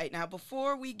 All right. Now,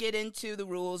 before we get into the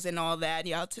rules and all that,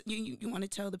 y'all, you want to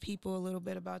tell the people a little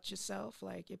bit about yourself,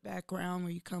 like your background,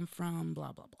 where you come from,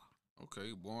 blah blah blah.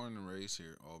 Okay, born and raised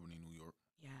here, Albany, New York.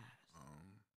 Yeah.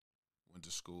 Went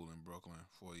to school in Brooklyn,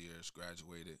 4 years.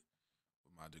 Graduated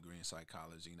with my degree in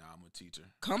psychology. Now I'm a teacher.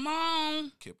 Come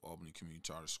on. KIPP Albany Community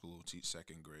Charter School. Teach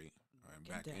second grade. I'm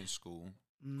Get back that. in school,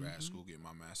 Mhm. grad school, getting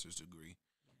my master's degree,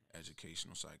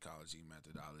 educational psychology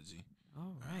methodology.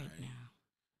 All right, Alright. now.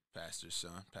 Pastor's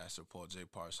son, Pastor Paul J.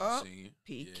 Parsons Oh, Sr.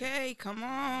 PK, come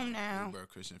on now. Newburgh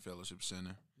Christian Fellowship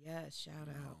Center. Yes, shout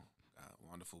You out. know, got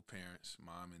wonderful parents,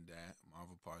 mom and dad.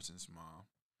 Marva Parsons' mom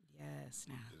Yes,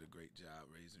 now. did a great job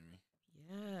raising me.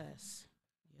 Yes.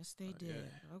 Yes, they Yeah.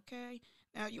 did. Okay.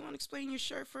 Now, you want to explain your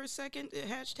shirt for a second? The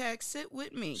hashtag sit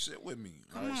with me. Sit with me.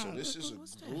 Come All right, so on, this what- is a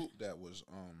what's that? group that was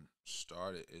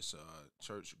started. It's a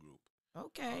church group.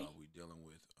 Okay. We dealing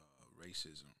with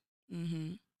racism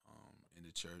Mm-hmm. in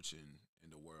the church and in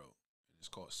the world. And it's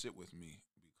called Sit With Me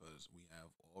because we have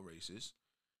all races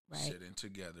Right. sitting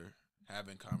together,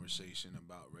 having conversation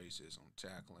about racism,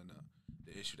 tackling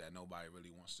the issue that nobody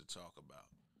really wants to talk about.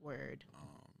 Word.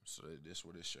 So this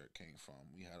where this shirt came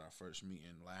from. We had our first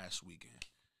meeting last weekend,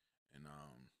 and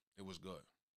it was good.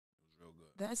 It was real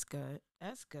good. That's good.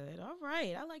 That's good. All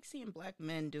right. I like seeing black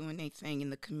men doing their thing in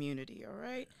the community. All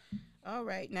right. All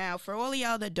right. Now, for all of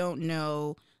y'all that don't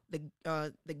know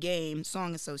the game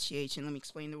Song Association, let me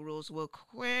explain the rules real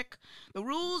quick. The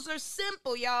rules are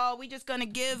simple, y'all. We just gonna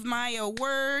give Maya a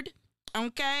word,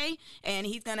 okay, and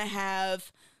he's gonna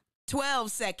have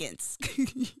 12 seconds.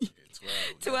 Yeah,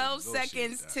 12 Negotiate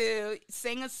seconds that. to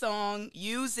sing a song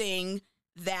using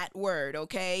that word,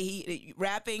 okay?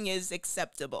 Rapping is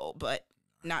acceptable, but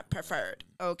not preferred,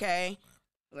 okay?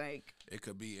 Like, It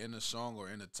could be in the song or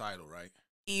in the title, right?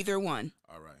 either one.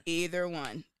 All right. Either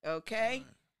one, okay?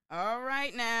 All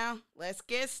right, now, let's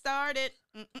get started.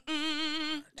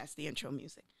 That's the intro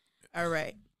music. All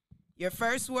right. Your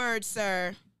first word,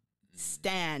 sir.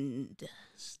 Stand.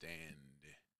 Stand.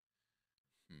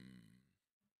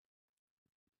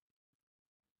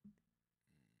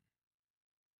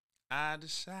 I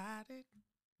decided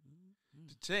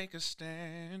to take a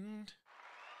stand.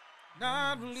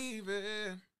 Not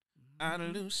believing I'd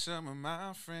lose some of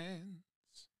my friends.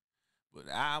 But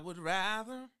I'd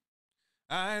rather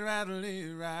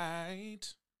live right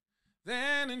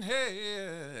than in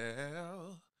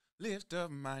hell. Lift up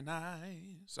mine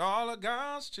eyes. All of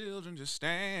God's children just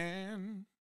stand.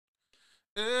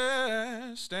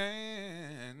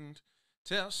 Stand.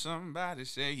 Tell somebody,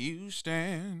 say you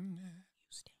stand.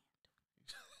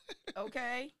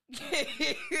 Okay.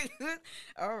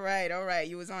 All right, all right.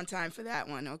 You was on time for that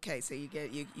one. Okay, so you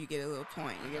get a little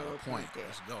point. You get a little point there.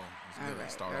 Let's go. Let's All get it.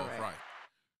 right, Start all off right. right.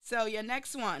 So your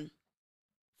next one.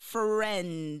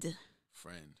 Friend.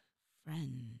 Friend.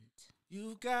 Friend.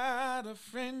 You've got a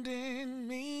friend in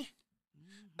me.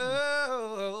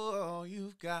 Oh,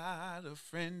 you've got a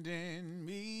friend in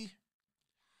me.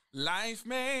 Life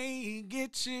may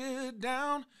get you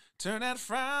down. Turn that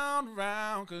frown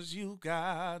around, 'cause you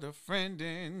got a friend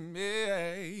in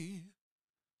me.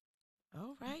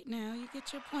 All right, now you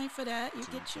get your point for that. You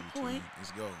get your point.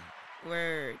 Let's go.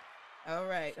 Word. All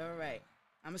right, all right.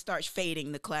 I'm gonna start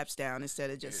fading the claps down instead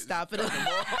of just Yeah, stopping them.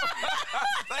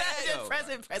 Damn. Press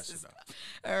it, That's stop. enough.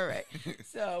 All right.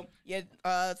 So your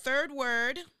third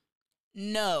word,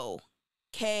 no.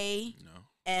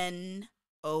 KNOW.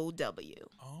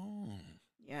 Oh.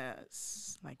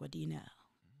 Yes. Like, what do you know?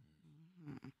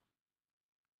 Mhm.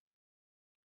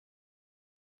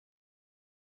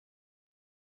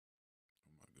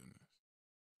 Oh my goodness.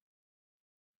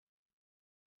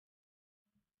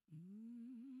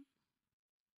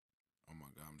 Oh my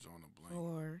God, I'm drawing a blank.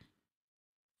 4,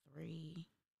 3,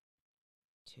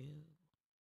 2.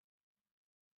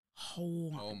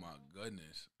 Oh my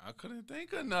goodness. I couldn't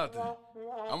think of nothing.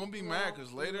 I'm gonna be mad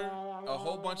because later a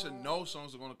whole bunch of no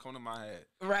songs are gonna come to my head.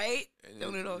 Right? And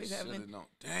Don't it always should've happen? known.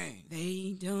 Dang.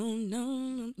 They don't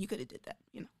know. You could have did that,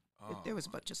 you know. Oh, There was a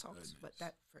my bunch of songs, but goodness.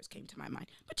 that first came to my mind.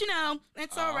 But you know,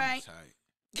 it's all I'm right.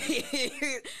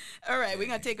 tight. All right, we're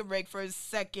gonna take a break for a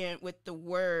second with the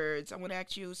words. I want to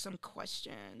ask you some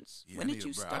questions. Yeah, when I did need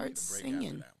you a break. I start need a break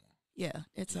singing? after Yeah,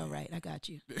 it's all right. I got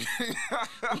you.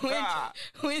 that when, one.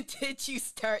 when did you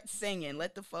start singing?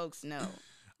 Let the folks know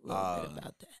a little bit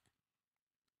about that.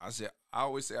 I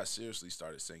always say I seriously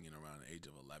started singing around the age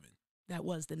of 11. That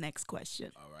was the next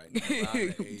question. All right,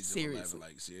 around the age of Seriously. 11,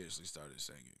 like seriously started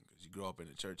singing because you grow up in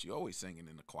the church, you always singing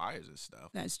in the choirs and stuff.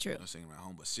 That's true. You know, singing at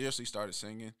home, but seriously started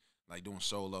singing, like doing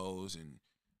solos and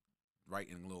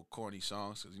writing little corny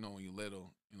songs because you know when you're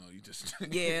little, you know you just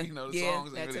Yeah, you know the yeah, songs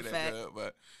ain't that's really a that fact. good,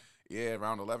 but yeah,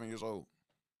 around 11 years old.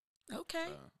 Okay.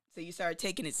 Uh, So you started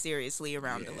taking it seriously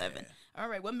around 11. All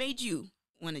right. What made you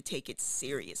want to take it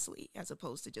seriously as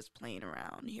opposed to just playing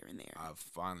around here and there? I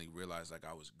finally realized like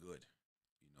I was good,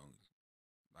 you know,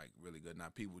 like really good. Now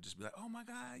people would just be like, "Oh my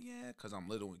God, yeah," because I'm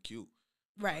little and cute.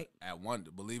 Right. At one,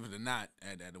 believe it or not,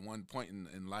 at one point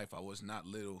in life, I was not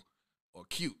little or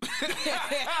cute.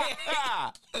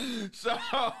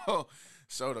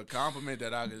 so the compliment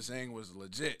that I could sing was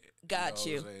legit. Got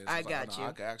you. Know what I'm saying? I It's like, got no, you.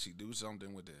 I could actually do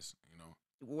something with this, you know.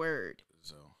 Word.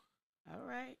 So All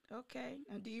right. Okay.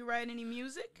 Now, do you write any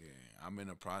music? yeah, I'm in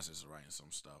the process of writing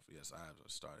some stuff. Yes, I have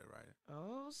started writing.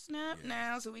 Oh, snap Yeah.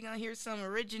 now. So we're going to hear some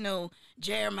original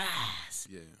Jeremiah's.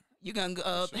 Yeah. You going to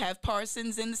For sure. have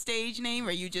Parsons in the stage name,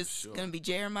 or you just Sure. going to be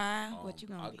Jeremiah? What you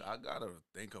going to be? I gotta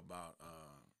think about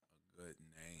a good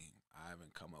name. I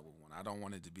haven't come up with one. I don't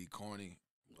want it to be corny.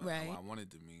 But Right. I want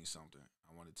it to mean something.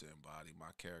 I want it to embody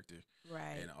my character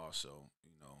Right. and also,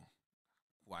 you know,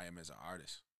 who I am as an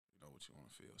artist. You know what you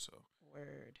want to feel. So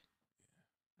Word.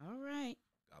 All right.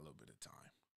 got a little bit of time.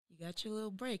 You got your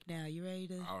little break now. You ready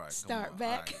to All right, start come on.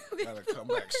 back? All right. Gotta come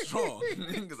back strong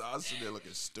because I was sitting there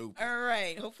looking stupid. All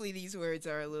right. Hopefully these words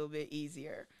are a little bit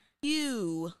easier.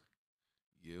 You.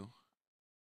 You?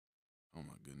 Oh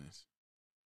my goodness.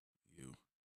 You.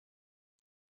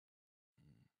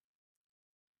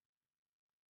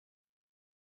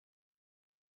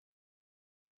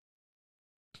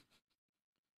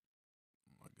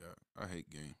 Oh my God. I hate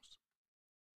games.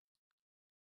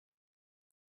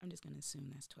 I'm just going to assume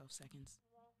that's 12 seconds.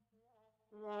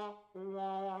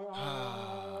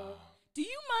 Do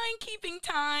you mind keeping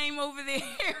time over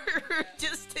there?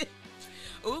 Just to...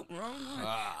 Oh, wrong one.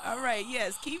 All right,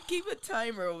 yes, keep a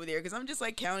timer over there because I'm just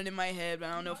like counting in my head, but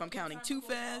I don't know if I'm counting too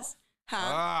fast. Huh?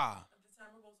 Ah.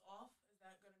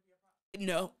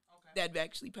 No, that'd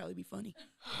actually probably be funny.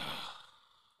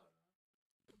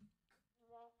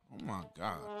 Oh my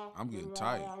God. I'm getting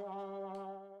tired.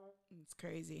 It's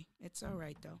crazy. It's all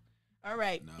right though. All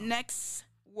right, No. next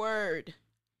word,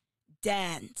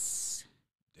 dance.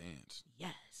 Dance.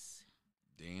 Yes,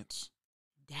 Dance.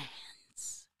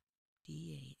 dance.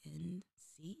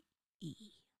 DANCE.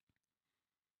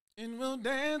 And we'll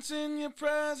dance in your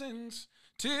presence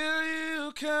till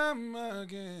you come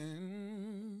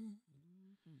again.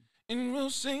 And we'll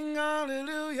sing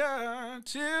hallelujah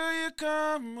till you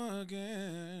come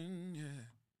again. Yeah.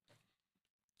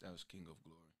 That was King of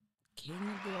Glory. King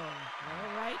of Glory.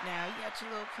 All right, now you got your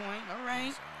little point. All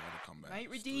right. So I had to come back. Might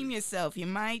It's redeem three. yourself. You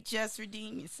might just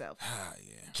redeem yourself. Ah,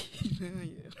 yeah.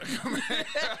 Yeah.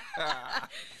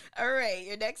 All right,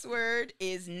 your next word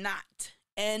is not.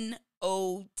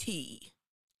 N-O-T.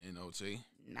 N-O-T.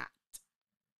 Not.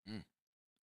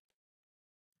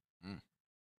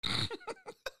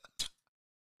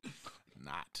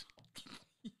 Not.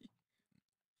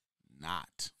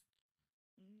 Not.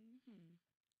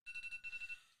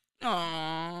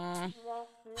 Aww.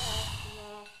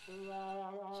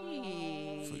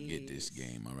 Forget this Jeez.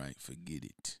 game, all right? Forget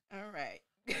it. All right.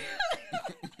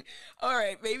 All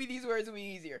right, maybe these words will be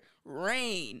easier.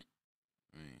 Rain.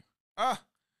 Man. Ah.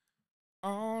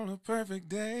 On a perfect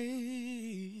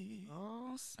day.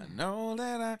 Oh, I know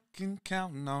that I can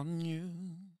count on you.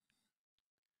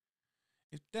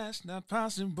 If that's not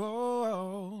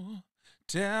possible,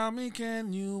 tell me,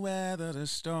 can you weather the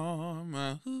storm?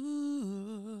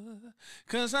 Ooh,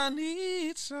 'cause I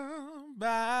need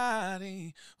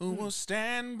somebody who will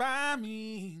stand by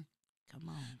me. come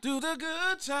on. Through the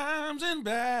good times and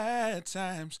bad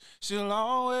times, she'll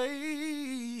always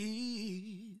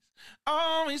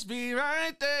be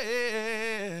right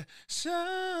there.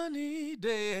 Sunny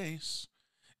days,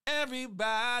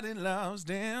 everybody loves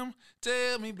them.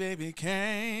 Tell me, baby,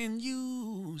 can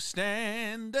you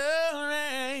stand the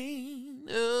rain?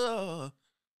 Oh.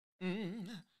 All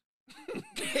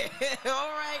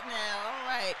right now, all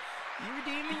right. You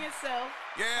redeeming yourself.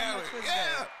 How Yeah, much was yeah.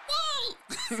 that?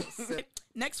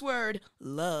 Next word,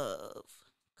 love.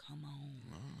 Come on.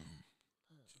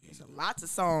 There's lots of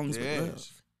songs with love.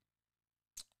 Yes.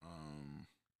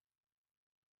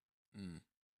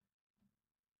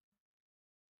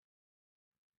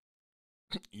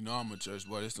 You know I'm a church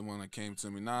boy. This the one that came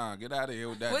to me. Nah, get out of here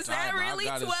with that. Was that timer. I really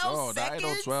got it 12 all. That ain't no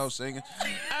seconds? 12 singing.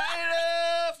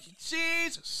 I love you,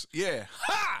 Jesus. Yeah.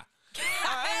 Ha!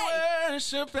 I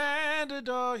worship and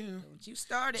adore you. Don't you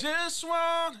start it. Just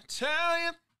want to tell you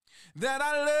that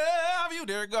I love you.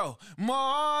 There you go.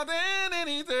 More than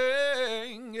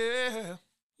anything. Yeah.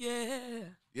 Yeah.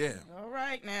 Yeah. All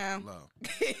right now. Love.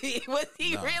 Was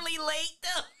he No. really late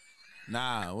though?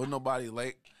 Nah, wasn't nobody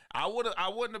late. I wouldn't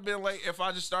have been late if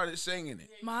I just started singing it.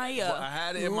 Maya, But I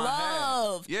had it in my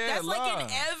love. head. Yeah, that's like in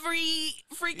love. every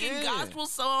freaking Yeah. gospel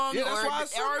song Yeah, that's or why I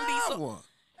said R&B that song. one.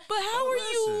 But how Oh, are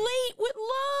you listen. late with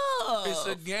love? It's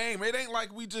a game. It ain't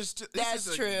like we just. This That's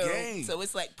is a true. Game. So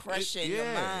it's like pressure in your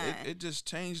mind. It just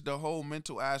changed the whole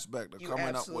mental aspect of You're coming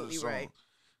up with a absolutely song. right.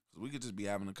 We could just be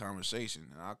having a conversation,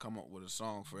 and I'll come up with a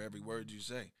song for every word you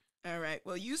say. All right.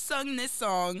 Well, you sung this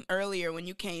song earlier when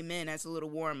you came in as a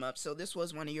little warm up. So this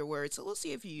was one of your words. So we'll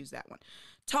see if you use that one.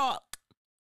 Talk.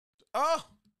 Oh,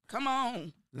 Come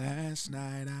on. last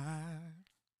night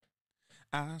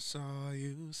I saw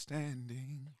you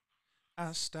standing.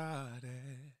 I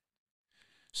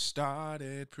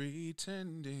started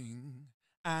pretending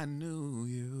I knew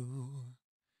you,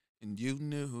 and you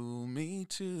knew me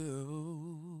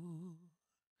too.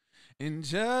 And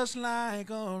just like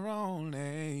a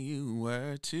only you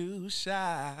were too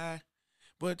shy,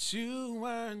 but you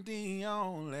weren't the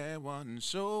only one,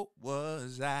 so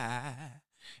was I.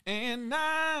 And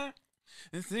I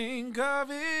think of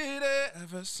it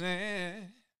ever since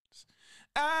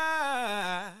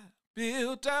I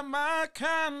built up my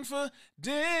confidence.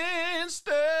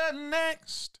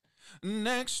 The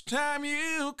next time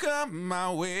you come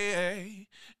my way,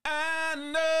 I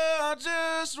know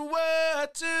just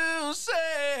what to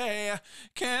say.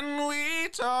 Can we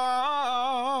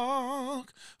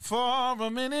talk for a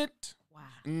minute? Wow.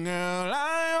 Girl,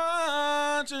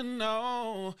 I want to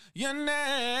know your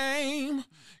name.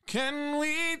 Can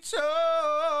we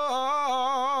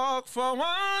talk for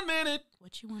 1 minute?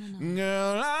 What you want to know?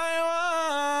 Girl,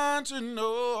 I want to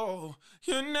know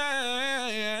your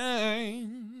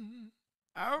name.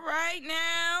 All right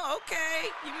now. Okay.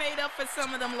 You made up for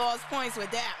some of them lost points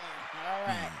with that one. All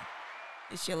right.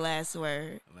 It's your last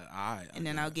word. All right. And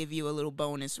then I'll give you a little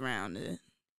bonus round to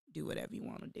do whatever you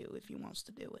want to do if you wants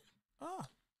to do it. Oh,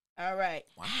 All right.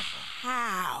 wonderful.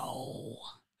 How?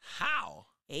 How?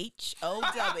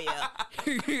 H-O-W.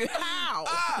 How?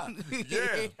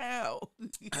 yeah. How?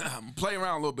 Play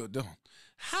around a little bit, don't.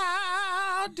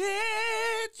 How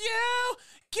did you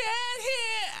get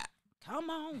here? Come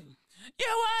on. You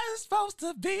weren't supposed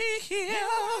to be here.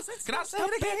 Can I say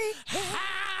it again?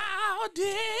 How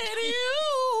did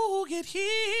you get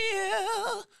here?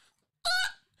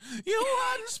 You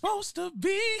weren't supposed to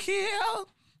be here.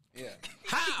 Yeah.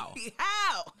 How?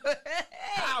 How?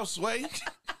 How, Sway?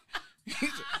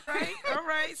 All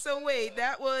right. So wait,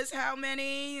 that was how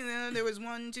many? There was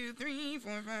 1, 2, 3,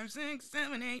 4, 5, 6,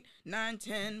 7, 8, 9,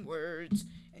 10 words,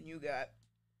 and you got.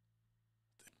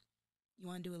 You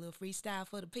want to do a little freestyle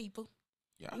for the people?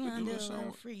 Yeah, I You want could to do do a a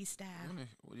little song. freestyle?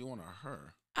 What do you want to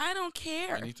her? I don't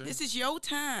care. Anything? This is your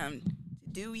time.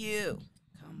 Do you?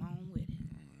 Come on with it.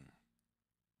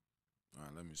 All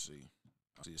right, let me see.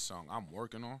 I see a song I'm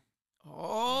working on.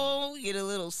 Oh, get a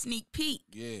little sneak peek.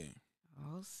 Yeah.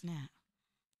 Oh, snap.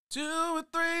 2 or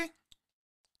 3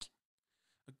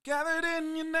 gathered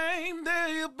in your name, there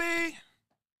you'll be.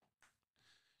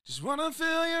 Just wanna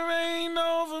feel your reign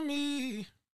over me,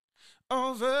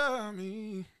 over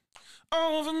me,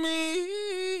 over me.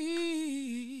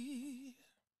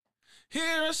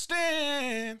 Here I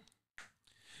stand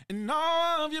in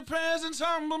awe of your presence,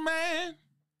 humble man.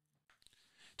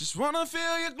 Just wanna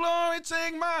feel your glory,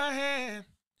 take my hand,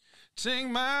 take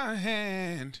my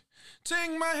hand.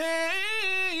 Take my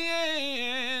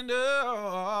hand,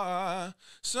 oh.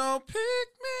 So pick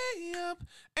me up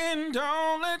and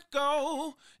don't let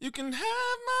go. You can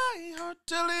have my heart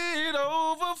till it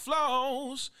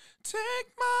overflows.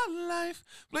 Take my life,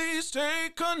 please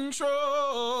take control.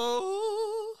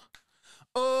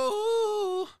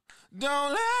 Oh,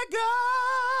 don't let go.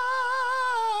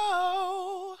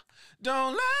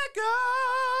 Don't let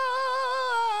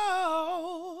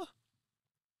go.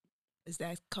 Is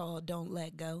that called Don't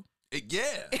Let Go? Yeah.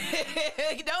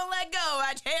 Don't let go.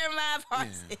 I tear my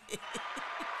parts. Yeah.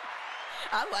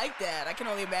 I like that. I can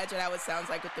only imagine how it sounds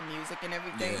like with the music and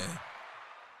everything. Yeah.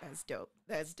 That's dope.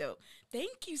 That's dope.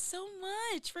 Thank you so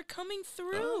much for coming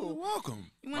through. Oh, you're welcome.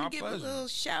 You want My to give pleasure. a little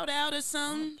shout out or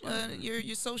something? Your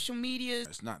social media.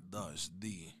 It's not the, it's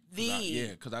the. The.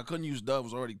 Yeah, because I couldn't use the, it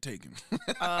was already taken.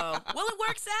 Well, it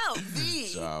works out. The.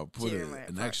 So I'll put Jeremiah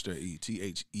an Park. extra E,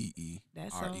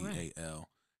 That's all right.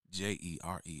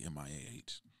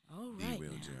 TheRealJeremiah. All The right.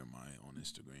 Real now. Jeremiah on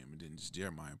Instagram. And then just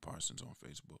Jeremiah Parsons on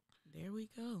Facebook. There we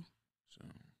go. So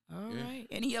All Yeah. right.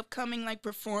 Any upcoming like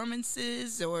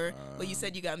performances, or well, you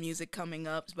said you got music coming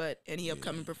up, but any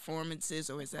upcoming performances,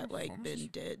 or has that like been Performances?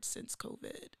 dead since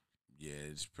COVID? Yeah,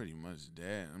 it's pretty much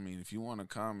that. I mean, if you want to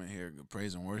come and hear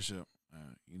praise and worship,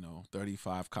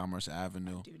 35 Commerce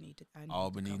Avenue, I need to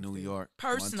Albany, come New through. York.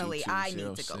 Personally, I need to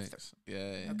go 12206.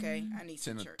 Yeah. Okay, I need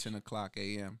some 10 church. o'clock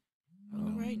a.m.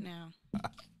 All right now.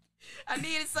 I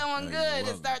needed someone You're good to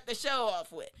welcome. start the show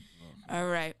off with. All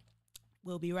right.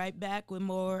 We'll be right back with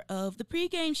more of the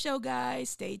pregame show,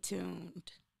 guys. Stay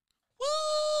tuned. Woo!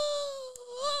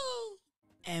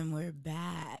 And we're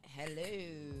back. Hello.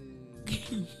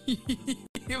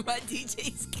 My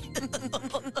DJ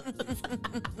skills.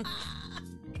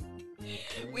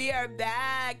 We are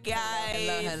back, guys.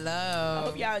 I Hello.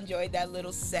 hope y'all enjoyed that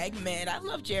little segment. I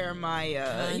love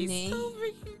Jeremiah. Honey. He's so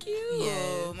freaking cute.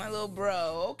 Yes. My little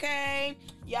bro. Okay,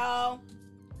 y'all.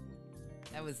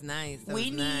 That was nice. That We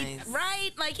was need nice.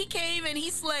 right, like he came and he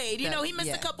slayed. You That- know, he missed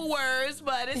yeah. a couple words,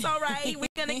 but it's all right. We're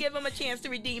gonna give him a chance to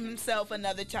redeem himself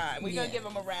another time. We're gonna Yeah. give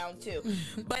him a round two.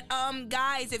 But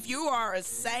guys, if you are a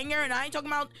singer, and I ain't talking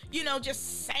about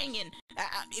just singing.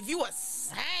 If you a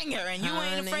singer and you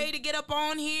ain't Honey. afraid to get up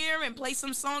on here and play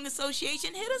some song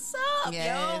association, hit us up, yo.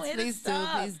 Yes, Hit please us do,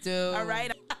 up. please do. All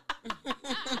right.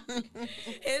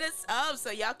 Hit us up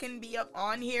so y'all can be up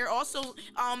on here. Also,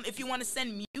 if you want to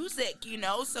send music,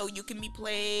 so you can be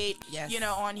played, Yes.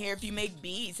 on here. If you make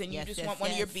beats and you Yes, just yes, want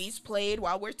one of your yes. beats played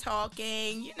while we're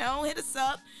talking, hit us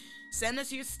up, send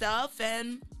us your stuff,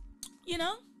 and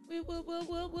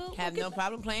we'll Have get no that.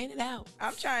 problem playing it out.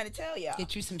 I'm trying to tell y'all.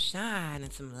 Get you some shine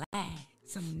and some light.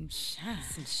 some shine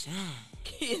Some shine.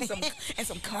 and some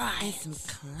And clients. some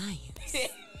clients.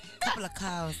 couple of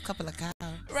calls.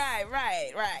 Right.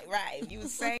 If you a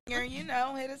singer,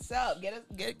 hit us up.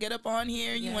 Get up on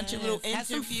here. You want your little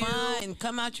Yes, interview. Have some fun.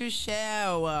 Come out your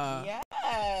shell.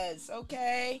 Yes,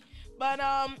 okay. But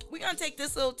we're gonna take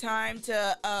this little time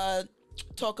to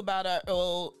talk about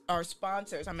our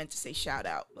sponsors. I meant to say shout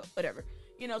out, but whatever.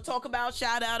 Talk about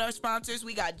shout out our sponsors.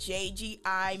 We got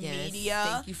JGI Yes, Media.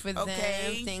 thank you for them.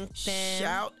 Okay. Thank them.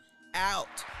 Shout out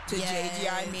to Yes.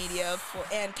 JGI Media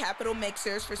and Capital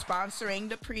Mixers for sponsoring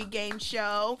the pregame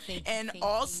show. Thank you, And thank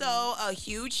also a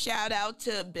huge shout out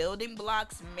to Building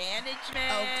Blocks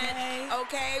Management.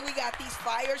 Okay, we got these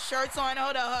fire shirts on.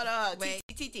 Hold on. Wait.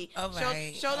 TT. All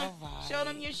right, Show them. all right. Show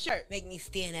them your shirt. Make me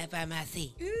stand up by my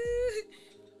seat.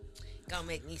 Gonna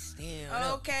make me stand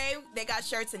up. Okay, they got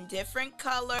shirts in different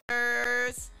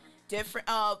colors. Different.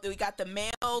 We got the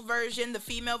male version, the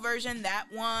female version. That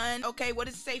one. Okay, what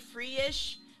does it say?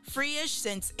 Free-ish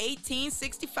since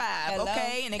 1865. Hello?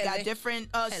 Okay, and it got Hello? different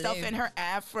stuff in her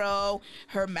afro.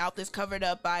 Her mouth is covered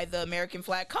up by the American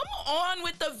flag. Come on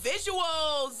with the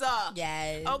visuals.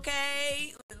 Yes.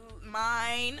 Okay.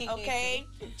 Mine. Okay.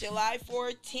 July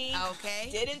 14th. Okay.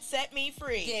 Didn't set me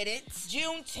free. Get it?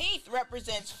 Juneteenth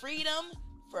represents freedom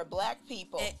for black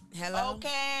people. Hello?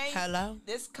 Okay. Hello?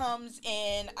 This comes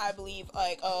in, I believe,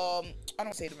 like I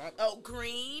don't say the wrong. Oh,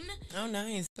 green. Oh,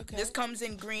 nice. Okay. This comes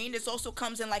in green. This also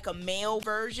comes in like a male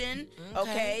version. Okay.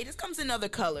 Okay. This comes in other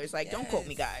colors. Like, don't quote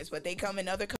me, Yes. guys, but they come in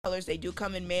other colors. They do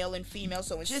come in male and female.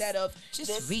 So instead of just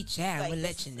this, reach out. like, We'll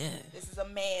this- let you know. This is a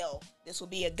male. This will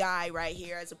be a guy right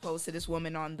here, as opposed to this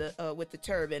woman on the with the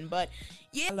turban. But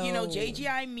yeah, Hello.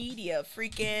 JGI Media,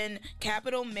 freaking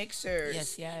Capital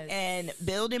Mixers, Yes. and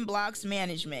Building Blocks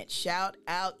Management. Shout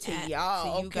out to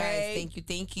y'all. To you okay? guys.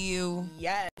 Thank you.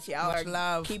 Yes, y'all Much are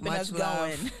love, keeping much us love.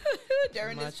 going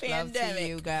during Much this love pandemic. to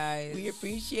you guys. We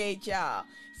appreciate y'all.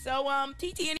 So,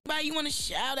 TT, anybody you want to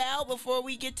shout out before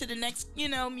we get to the next,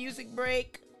 music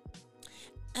break?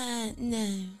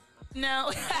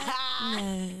 No.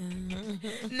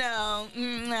 No.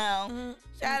 No.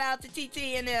 Shout out to TT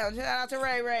and them. Shout out to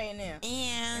Ray and them. You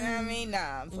know what I mean?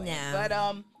 Nah, I'm playing. No. But,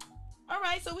 all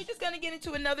right, so we're just going to get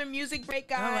into another music break,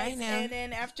 guys. All right, now. And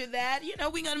then after that,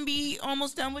 we're going to be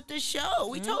almost done with the show.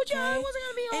 We told y'all it wasn't going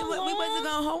to be Hey, all we long. wasn't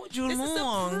gonna hold you This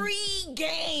long. is a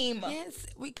pre-game. Yes,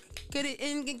 we get it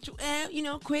in, get you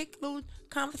out, quick little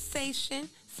conversation,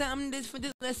 something just for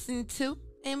to listen to,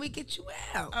 and we get you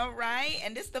out. All right,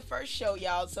 and this is the first show,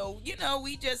 y'all. So,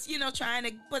 we just, trying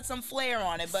to put some flair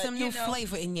on it. But, Some new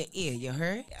flavor in your ear, you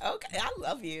heard? Okay, I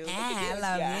love you. Look at I this,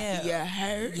 love y'all. you. You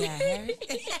heard? You heard?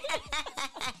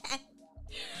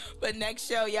 But next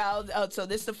show, y'all. So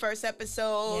this is the first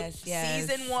episode. Yes.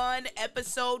 Season 1,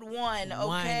 episode 1.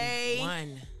 Okay.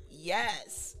 One.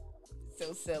 Yes.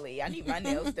 So silly. I need my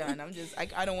nails done.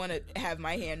 I don't want to have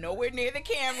my hand nowhere near the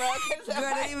camera.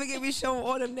 Girl, they even get me showing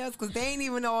all them nails because they ain't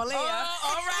even all there. Oh,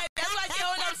 all right. That's like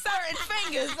showing up certain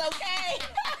fingers, okay?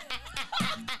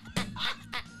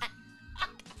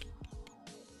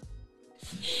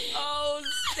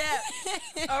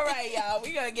 step. All right, y'all.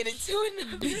 We're gonna get into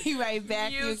another Be right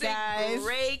back, you music guys.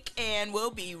 break, and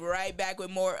we'll be right back with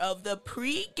more of the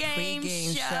pregame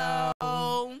Pregame show.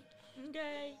 show.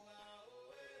 Okay.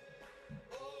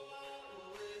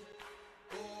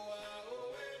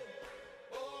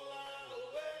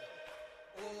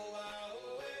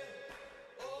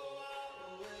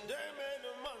 They made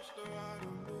a monster out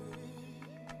of me.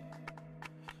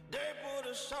 They put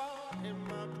a shot in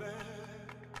my back.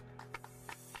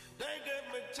 They get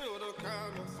me to the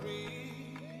count of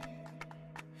three.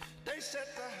 They set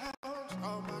the house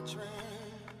on my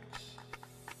tracks.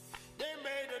 They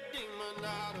made a demon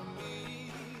out of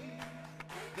me.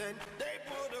 Then they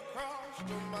put a cross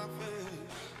to my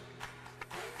face.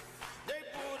 They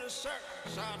put a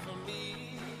search out for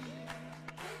me.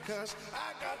 'Cause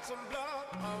I got some blood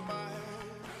on my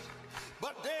hands.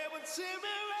 But they would see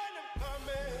me when I'm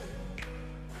coming.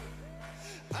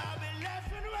 I'll be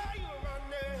laughing while you're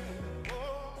running.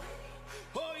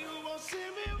 Oh, you won't see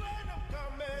me when I'm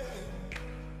coming.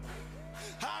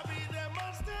 I'll be the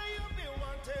monster you've been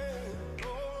wanting.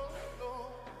 Oh.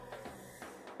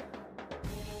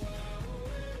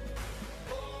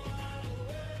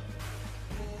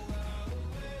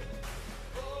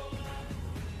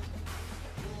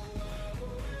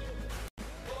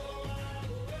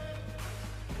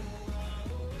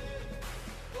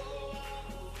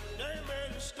 They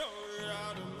made a story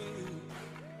out of me.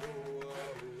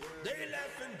 They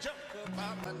laugh and joke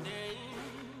about my name.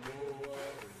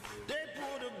 They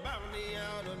put a bounty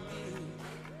out of me.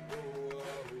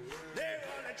 They're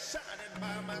all excited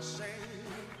by my shame.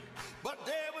 But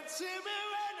they would see me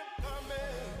when I'm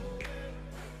coming.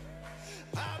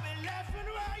 I'll be laughing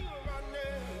while you're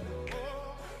running.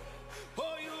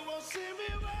 Oh, you won't see me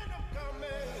when I'm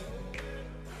coming.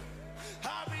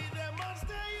 I'll be the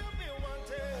monster you've been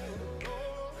wanting. Oh.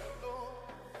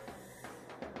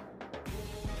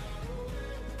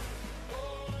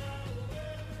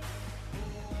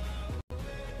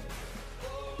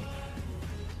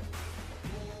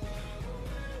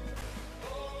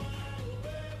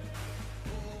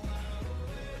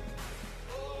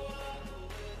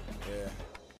 Yeah.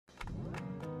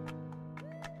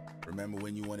 Remember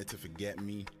when you wanted to forget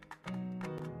me?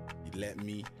 You let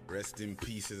me rest in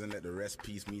pieces and let the rest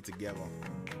piece me together.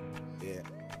 Yeah.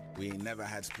 We ain't never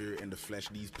had spirit in the flesh.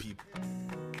 These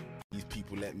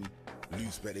people let me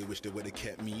loose, but they wish they would've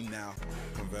kept me now.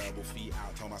 Convertible feet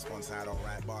out, told my sponsor I don't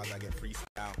write bars, I get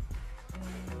freestyle.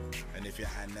 And if your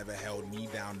hand never held me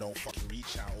down, don't fucking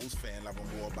reach out. All's fair in love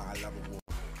and war, but I love a war.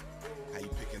 How you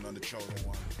picking on the chosen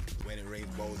one? When it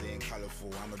rains bowls, it ain't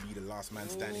colorful. I'ma be the last man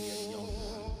standing at the young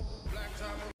one. Black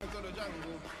time into the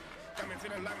jungle. Got me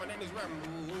feeling like my name is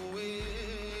Rambo. Hey,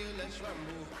 let's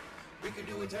ramble. We could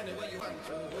do it any way you want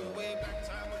to. Way black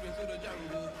time moving through the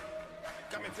jungle.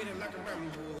 Got me feeling like a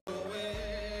Rambo.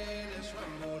 Hey, let's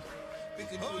ramble. We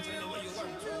could do it any way you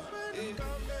want to. Hey.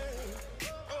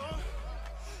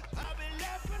 I've been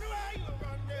laughing while you're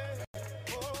running.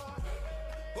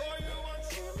 Oh, you won't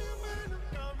see me when I'm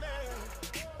coming.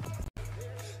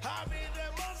 I'll be the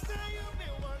monster you've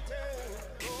been wanting.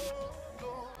 Oh.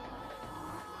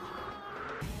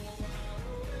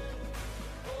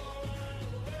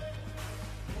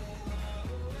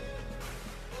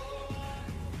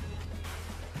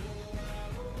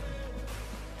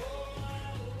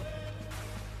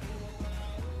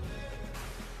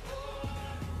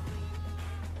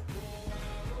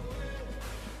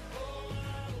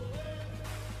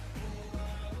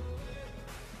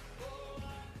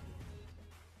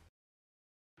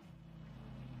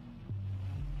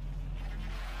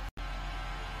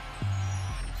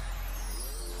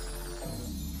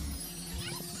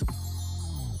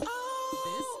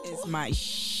 This is my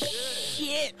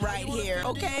shit right here,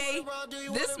 okay?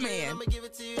 This man. I'ma give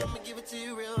it to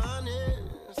you real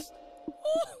honest.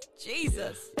 Ooh,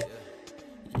 Jesus.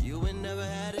 You ain't never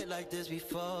had it like this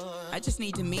before. I just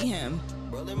need to meet him.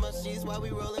 Rolling my sheets while we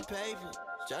rolling paper.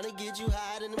 Tryna get you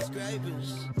high in them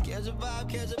scrapers. Catch a vibe,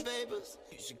 catch a papers.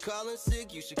 You should call in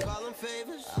sick, you should call in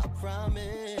favors. I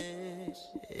promise.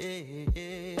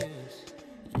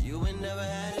 You ain't never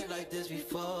had it like this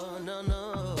before,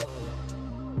 no.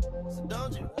 So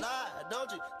don't you lie,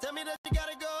 don't you tell me that you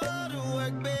gotta go to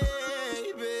work,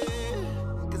 baby.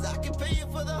 'Cause I can pay you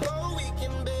for the whole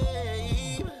weekend,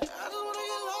 babe. I just wanna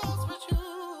get lost with you.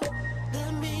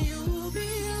 That mean you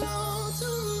belong to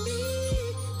me.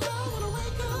 I wanna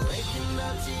waking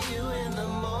up to you in the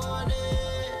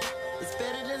morning. It's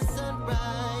better than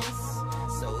sunrise,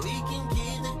 so we can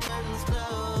keep the curtains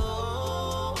closed.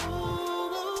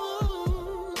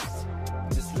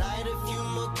 Just light a few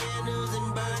more candles and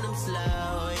burn them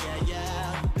slow,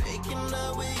 yeah. Waking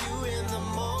up with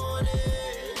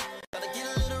morning. Gotta get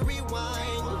a little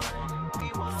rewind.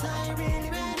 'Cause I ain't really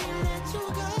ready to let you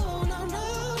go. No, no,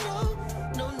 no,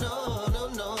 no, no, no,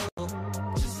 no.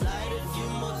 Just light a few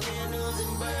more candles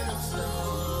and burn them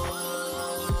slow.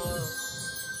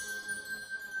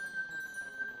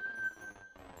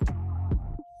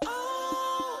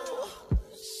 Oh,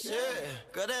 shit.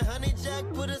 Girl, that honey jack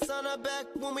put us on our back.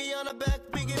 When we on our back,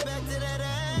 we get back to that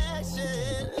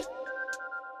action.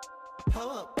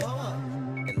 Pull up,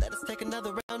 and let us take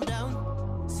another round down,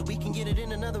 so we can get it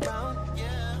in another round.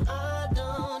 Yeah, I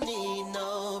don't need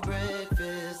no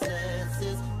breakfast, that's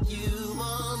just you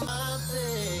on my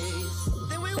face.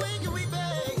 Then we wake and we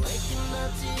bang, waking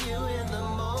up to you in the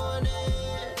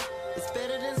morning. It's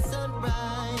better than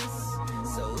sunrise,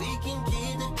 so we can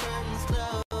keep the curtains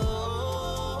closed.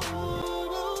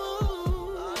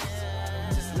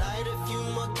 Just light a few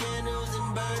more candles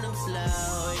and burn them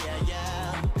slow. Yeah,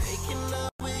 yeah. Waking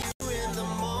up with you in the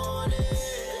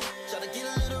morning. Try to get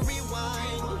a little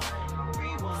rewind.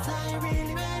 'Cause I ain't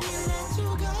really ready to let you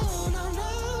go. No, no,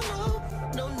 no,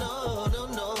 no, no, no,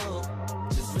 no.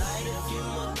 Just light a few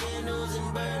more candles and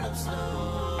burn them slow.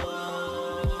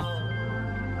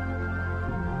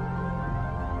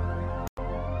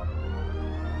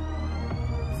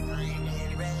 I ain't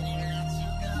really ready to let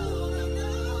you go. No, no,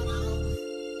 no.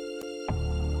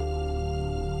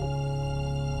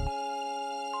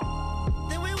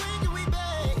 Then we wake and we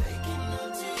bang, waking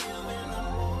up to you in the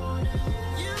morning.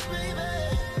 You, baby,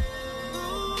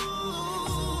 ooh,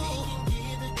 so we can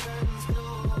keep the curtains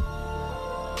closed.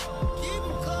 Keep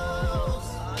 'em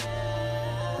closed.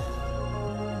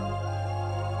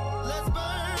 Let's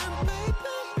burn,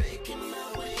 baby. Waking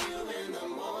up with you in the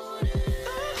morning.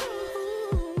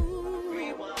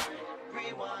 Rewind,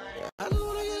 rewind. I don't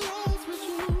wanna get lost with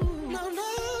you. No, no,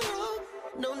 no,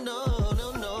 no, no, no,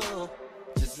 no.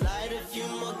 Just light a few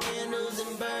more candles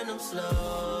and burn them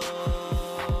slow.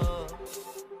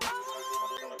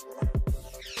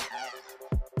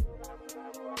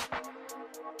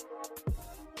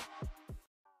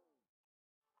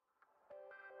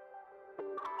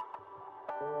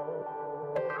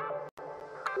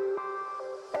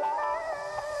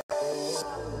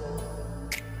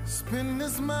 Spend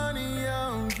this money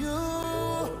on you.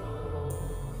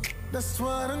 That's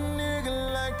what a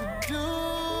nigga like to do.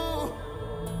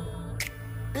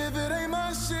 If it ain't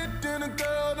my shit, then a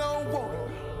girl don't want it.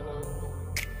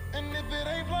 And if it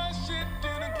ain't my shit,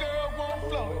 then a girl won't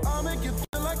float it. I'll make you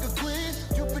feel like a queen.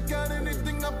 You pick out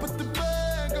anything, I put the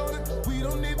bag on it. We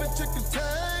don't even check the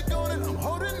tag on it. I'm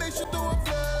holding nation through a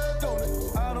flag on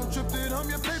it. I don't trip it, I'm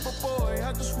your paper boy.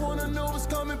 I just wanna know what's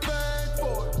coming back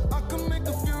for it. I can make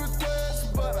a few requests,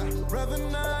 but I'd rather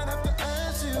not have to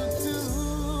ask you to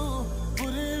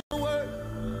put in work.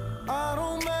 I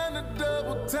don't mind the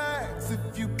double tax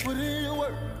if you put in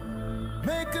work.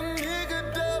 Make a nigga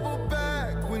double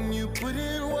back when you put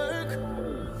in work.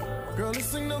 Girl,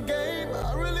 this ain't no game,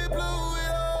 I really blew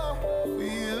it all for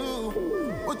you.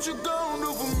 What you gon'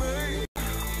 do for me?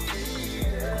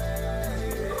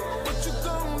 What you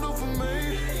gon' do for me?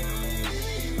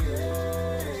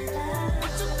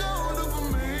 What you gon' do for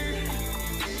me?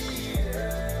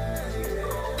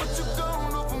 What you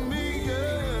gon' do for me,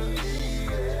 yeah?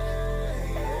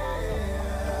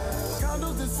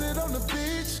 Condos that sit on the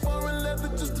beach, foreign leather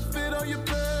just to fit on your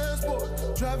passport.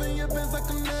 Driving your Benz like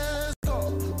a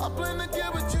NASCAR. I plan to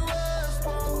get what you asked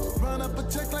for. Run up a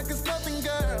check like it's nothing,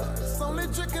 girl. It's only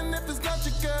tricking if it's not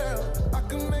your girl. I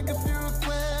can make a few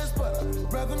requests, but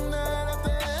I'd rather not have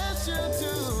to ask you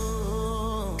to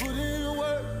put in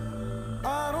work.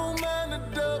 I don't mind the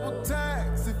double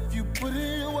tax if you put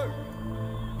in work.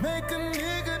 Make a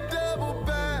nigga double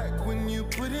back when you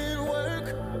put in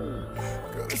work.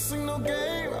 Girl, this ain't no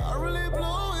game, I really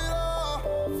blow it all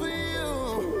for you.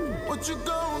 What you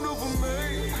gon' do for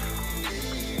me?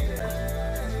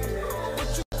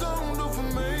 What you gon' do for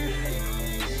me?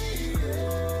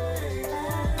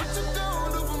 What you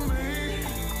gon' do for me?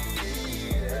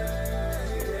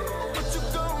 What you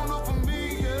gon' do for me,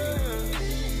 yeah?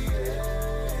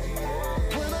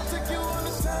 When I take you on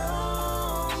the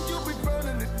town, you'll be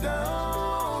burning it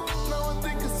down. Now I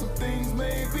think of some things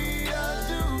maybe I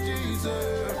do,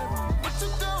 Jesus. What you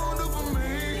gon' do for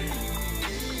me?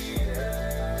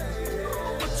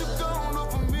 What you gon' do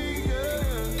for me,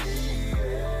 yeah?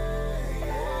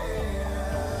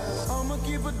 I'ma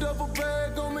keep a double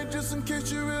bag on me just in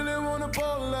case you really wanna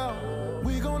ball out.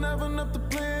 We gon' have enough to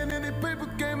play in any paper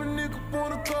game a nigga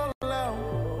wanna call out.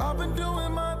 I've been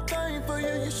doing my thing for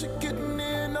you, you should get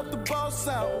in up the boss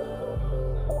out.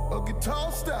 Or get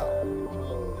tossed out.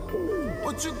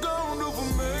 What you gon' do for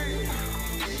me?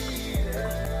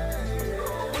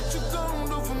 What you gon'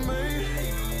 do for me?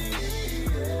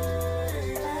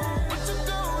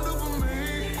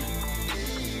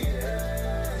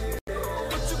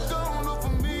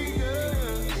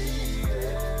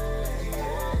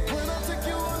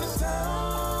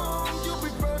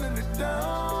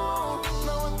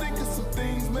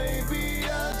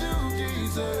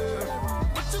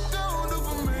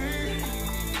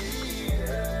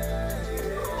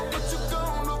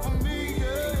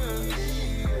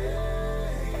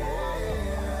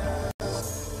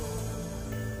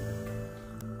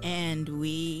 And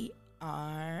we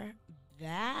are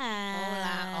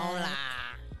back. Hola.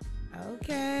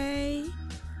 Okay.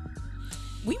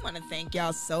 We want to thank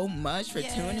y'all so much for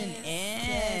tuning in.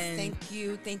 Yes, thank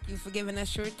you for giving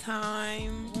us your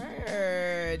time.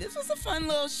 Word. This was a fun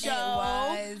little show.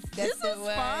 It was. This Yes,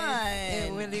 was fun.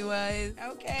 It really was.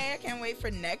 Okay, I can't wait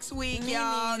for next week, Me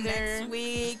y'all. neither. Next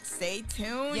week. Stay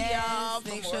tuned, Yes, y'all.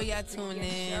 make for sure more y'all Freaking tune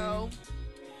in. Show.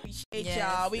 Appreciate Yes,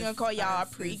 y'all. We gonna call y'all our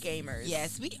this pre-gamers.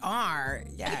 Yes, we are.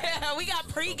 Yeah. We got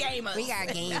pre-gamers. We got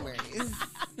gamers.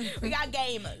 We got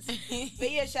gamers.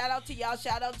 But yeah, shout out to y'all.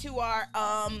 Shout out to our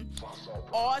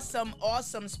awesome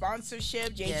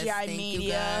sponsorship, JGI Yes, thank you,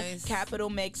 Media, guys. Capital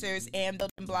Mixers, and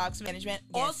Building Blocks Management.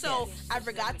 Yes, Also, yes. I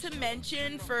forgot to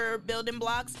mention for Building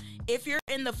Blocks, if you're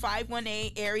in the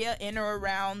 518 area, in or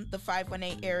around the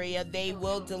 518 area, they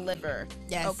will deliver.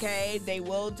 Yes. Okay, they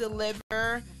will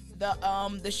deliver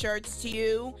the shirts to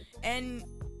you. And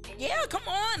yeah, come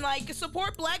on, like,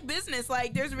 support black business.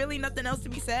 Like, there's really nothing else to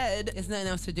be said There's nothing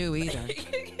else to do either.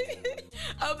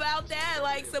 about that.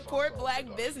 Like, support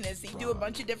black business. They do a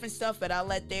bunch of different stuff, but I'll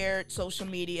let their social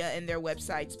media and their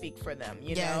website speak for them,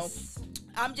 you know? Yes.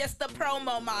 I'm just the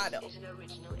promo model.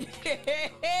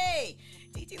 Hey,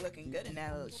 TT looking good in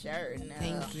that little shirt. And that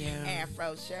Thank little you.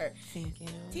 Afro shirt. Thank you.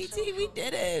 TT, we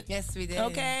did it. Yes, we did.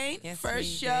 Okay, Yes, first we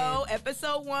show, did.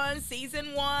 episode 1,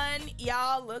 season 1.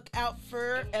 Y'all look out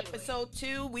for episode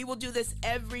 2. We will do this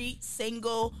every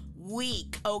single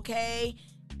week, okay?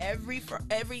 Every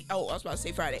I was about to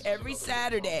say Friday. Every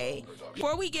Saturday.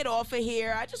 Before we get off of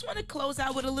here, I just want to close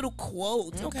out with a little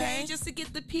quote, okay? Okay. Just to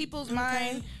get the people's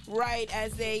mind right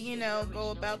as they,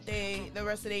 go about the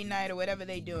rest of their night or whatever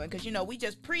they doing. Because, we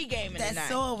just pre-gaming tonight.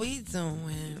 That's all we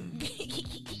doing.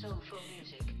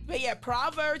 But yeah,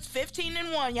 Proverbs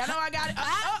 15:1. Y'all know I got it.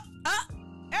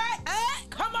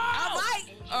 Come on.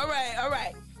 All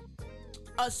right.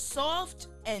 A soft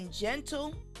and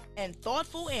gentle and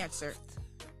thoughtful answer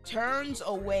turns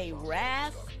away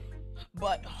wrath,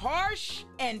 but harsh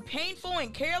and painful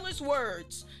and careless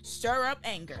words stir up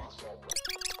anger.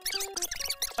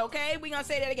 Okay, we gonna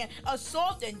say that again. A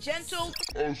soft and gentle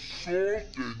A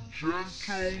soft and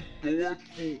gentle,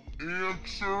 thoughtful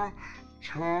answer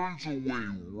turns away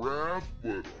wrath,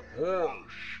 but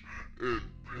harsh and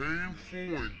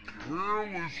painful and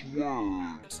careless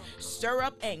words stir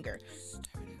up anger.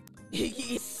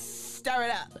 Stir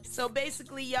it up. So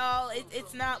basically, y'all,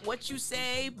 it's not what you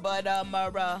say, but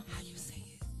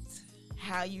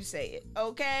how you say it.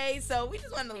 Okay, so we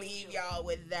just want to leave y'all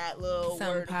with that little Something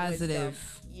word of positive.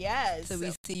 wisdom. Yes. So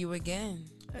we see you again.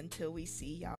 Until we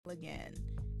see y'all again.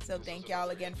 So thank y'all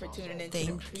again for tuning in.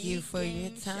 Thank to the you for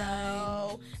your Pregame time.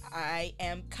 Show. I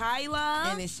am Kyla.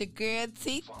 And it's your girl,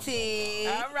 TT.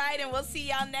 All right, and we'll see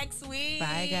y'all next week.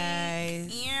 Bye,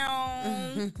 guys.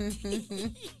 Ew.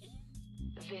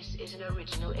 This is an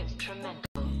original instrumental.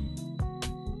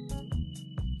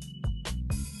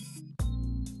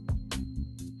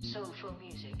 Soulful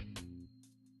music.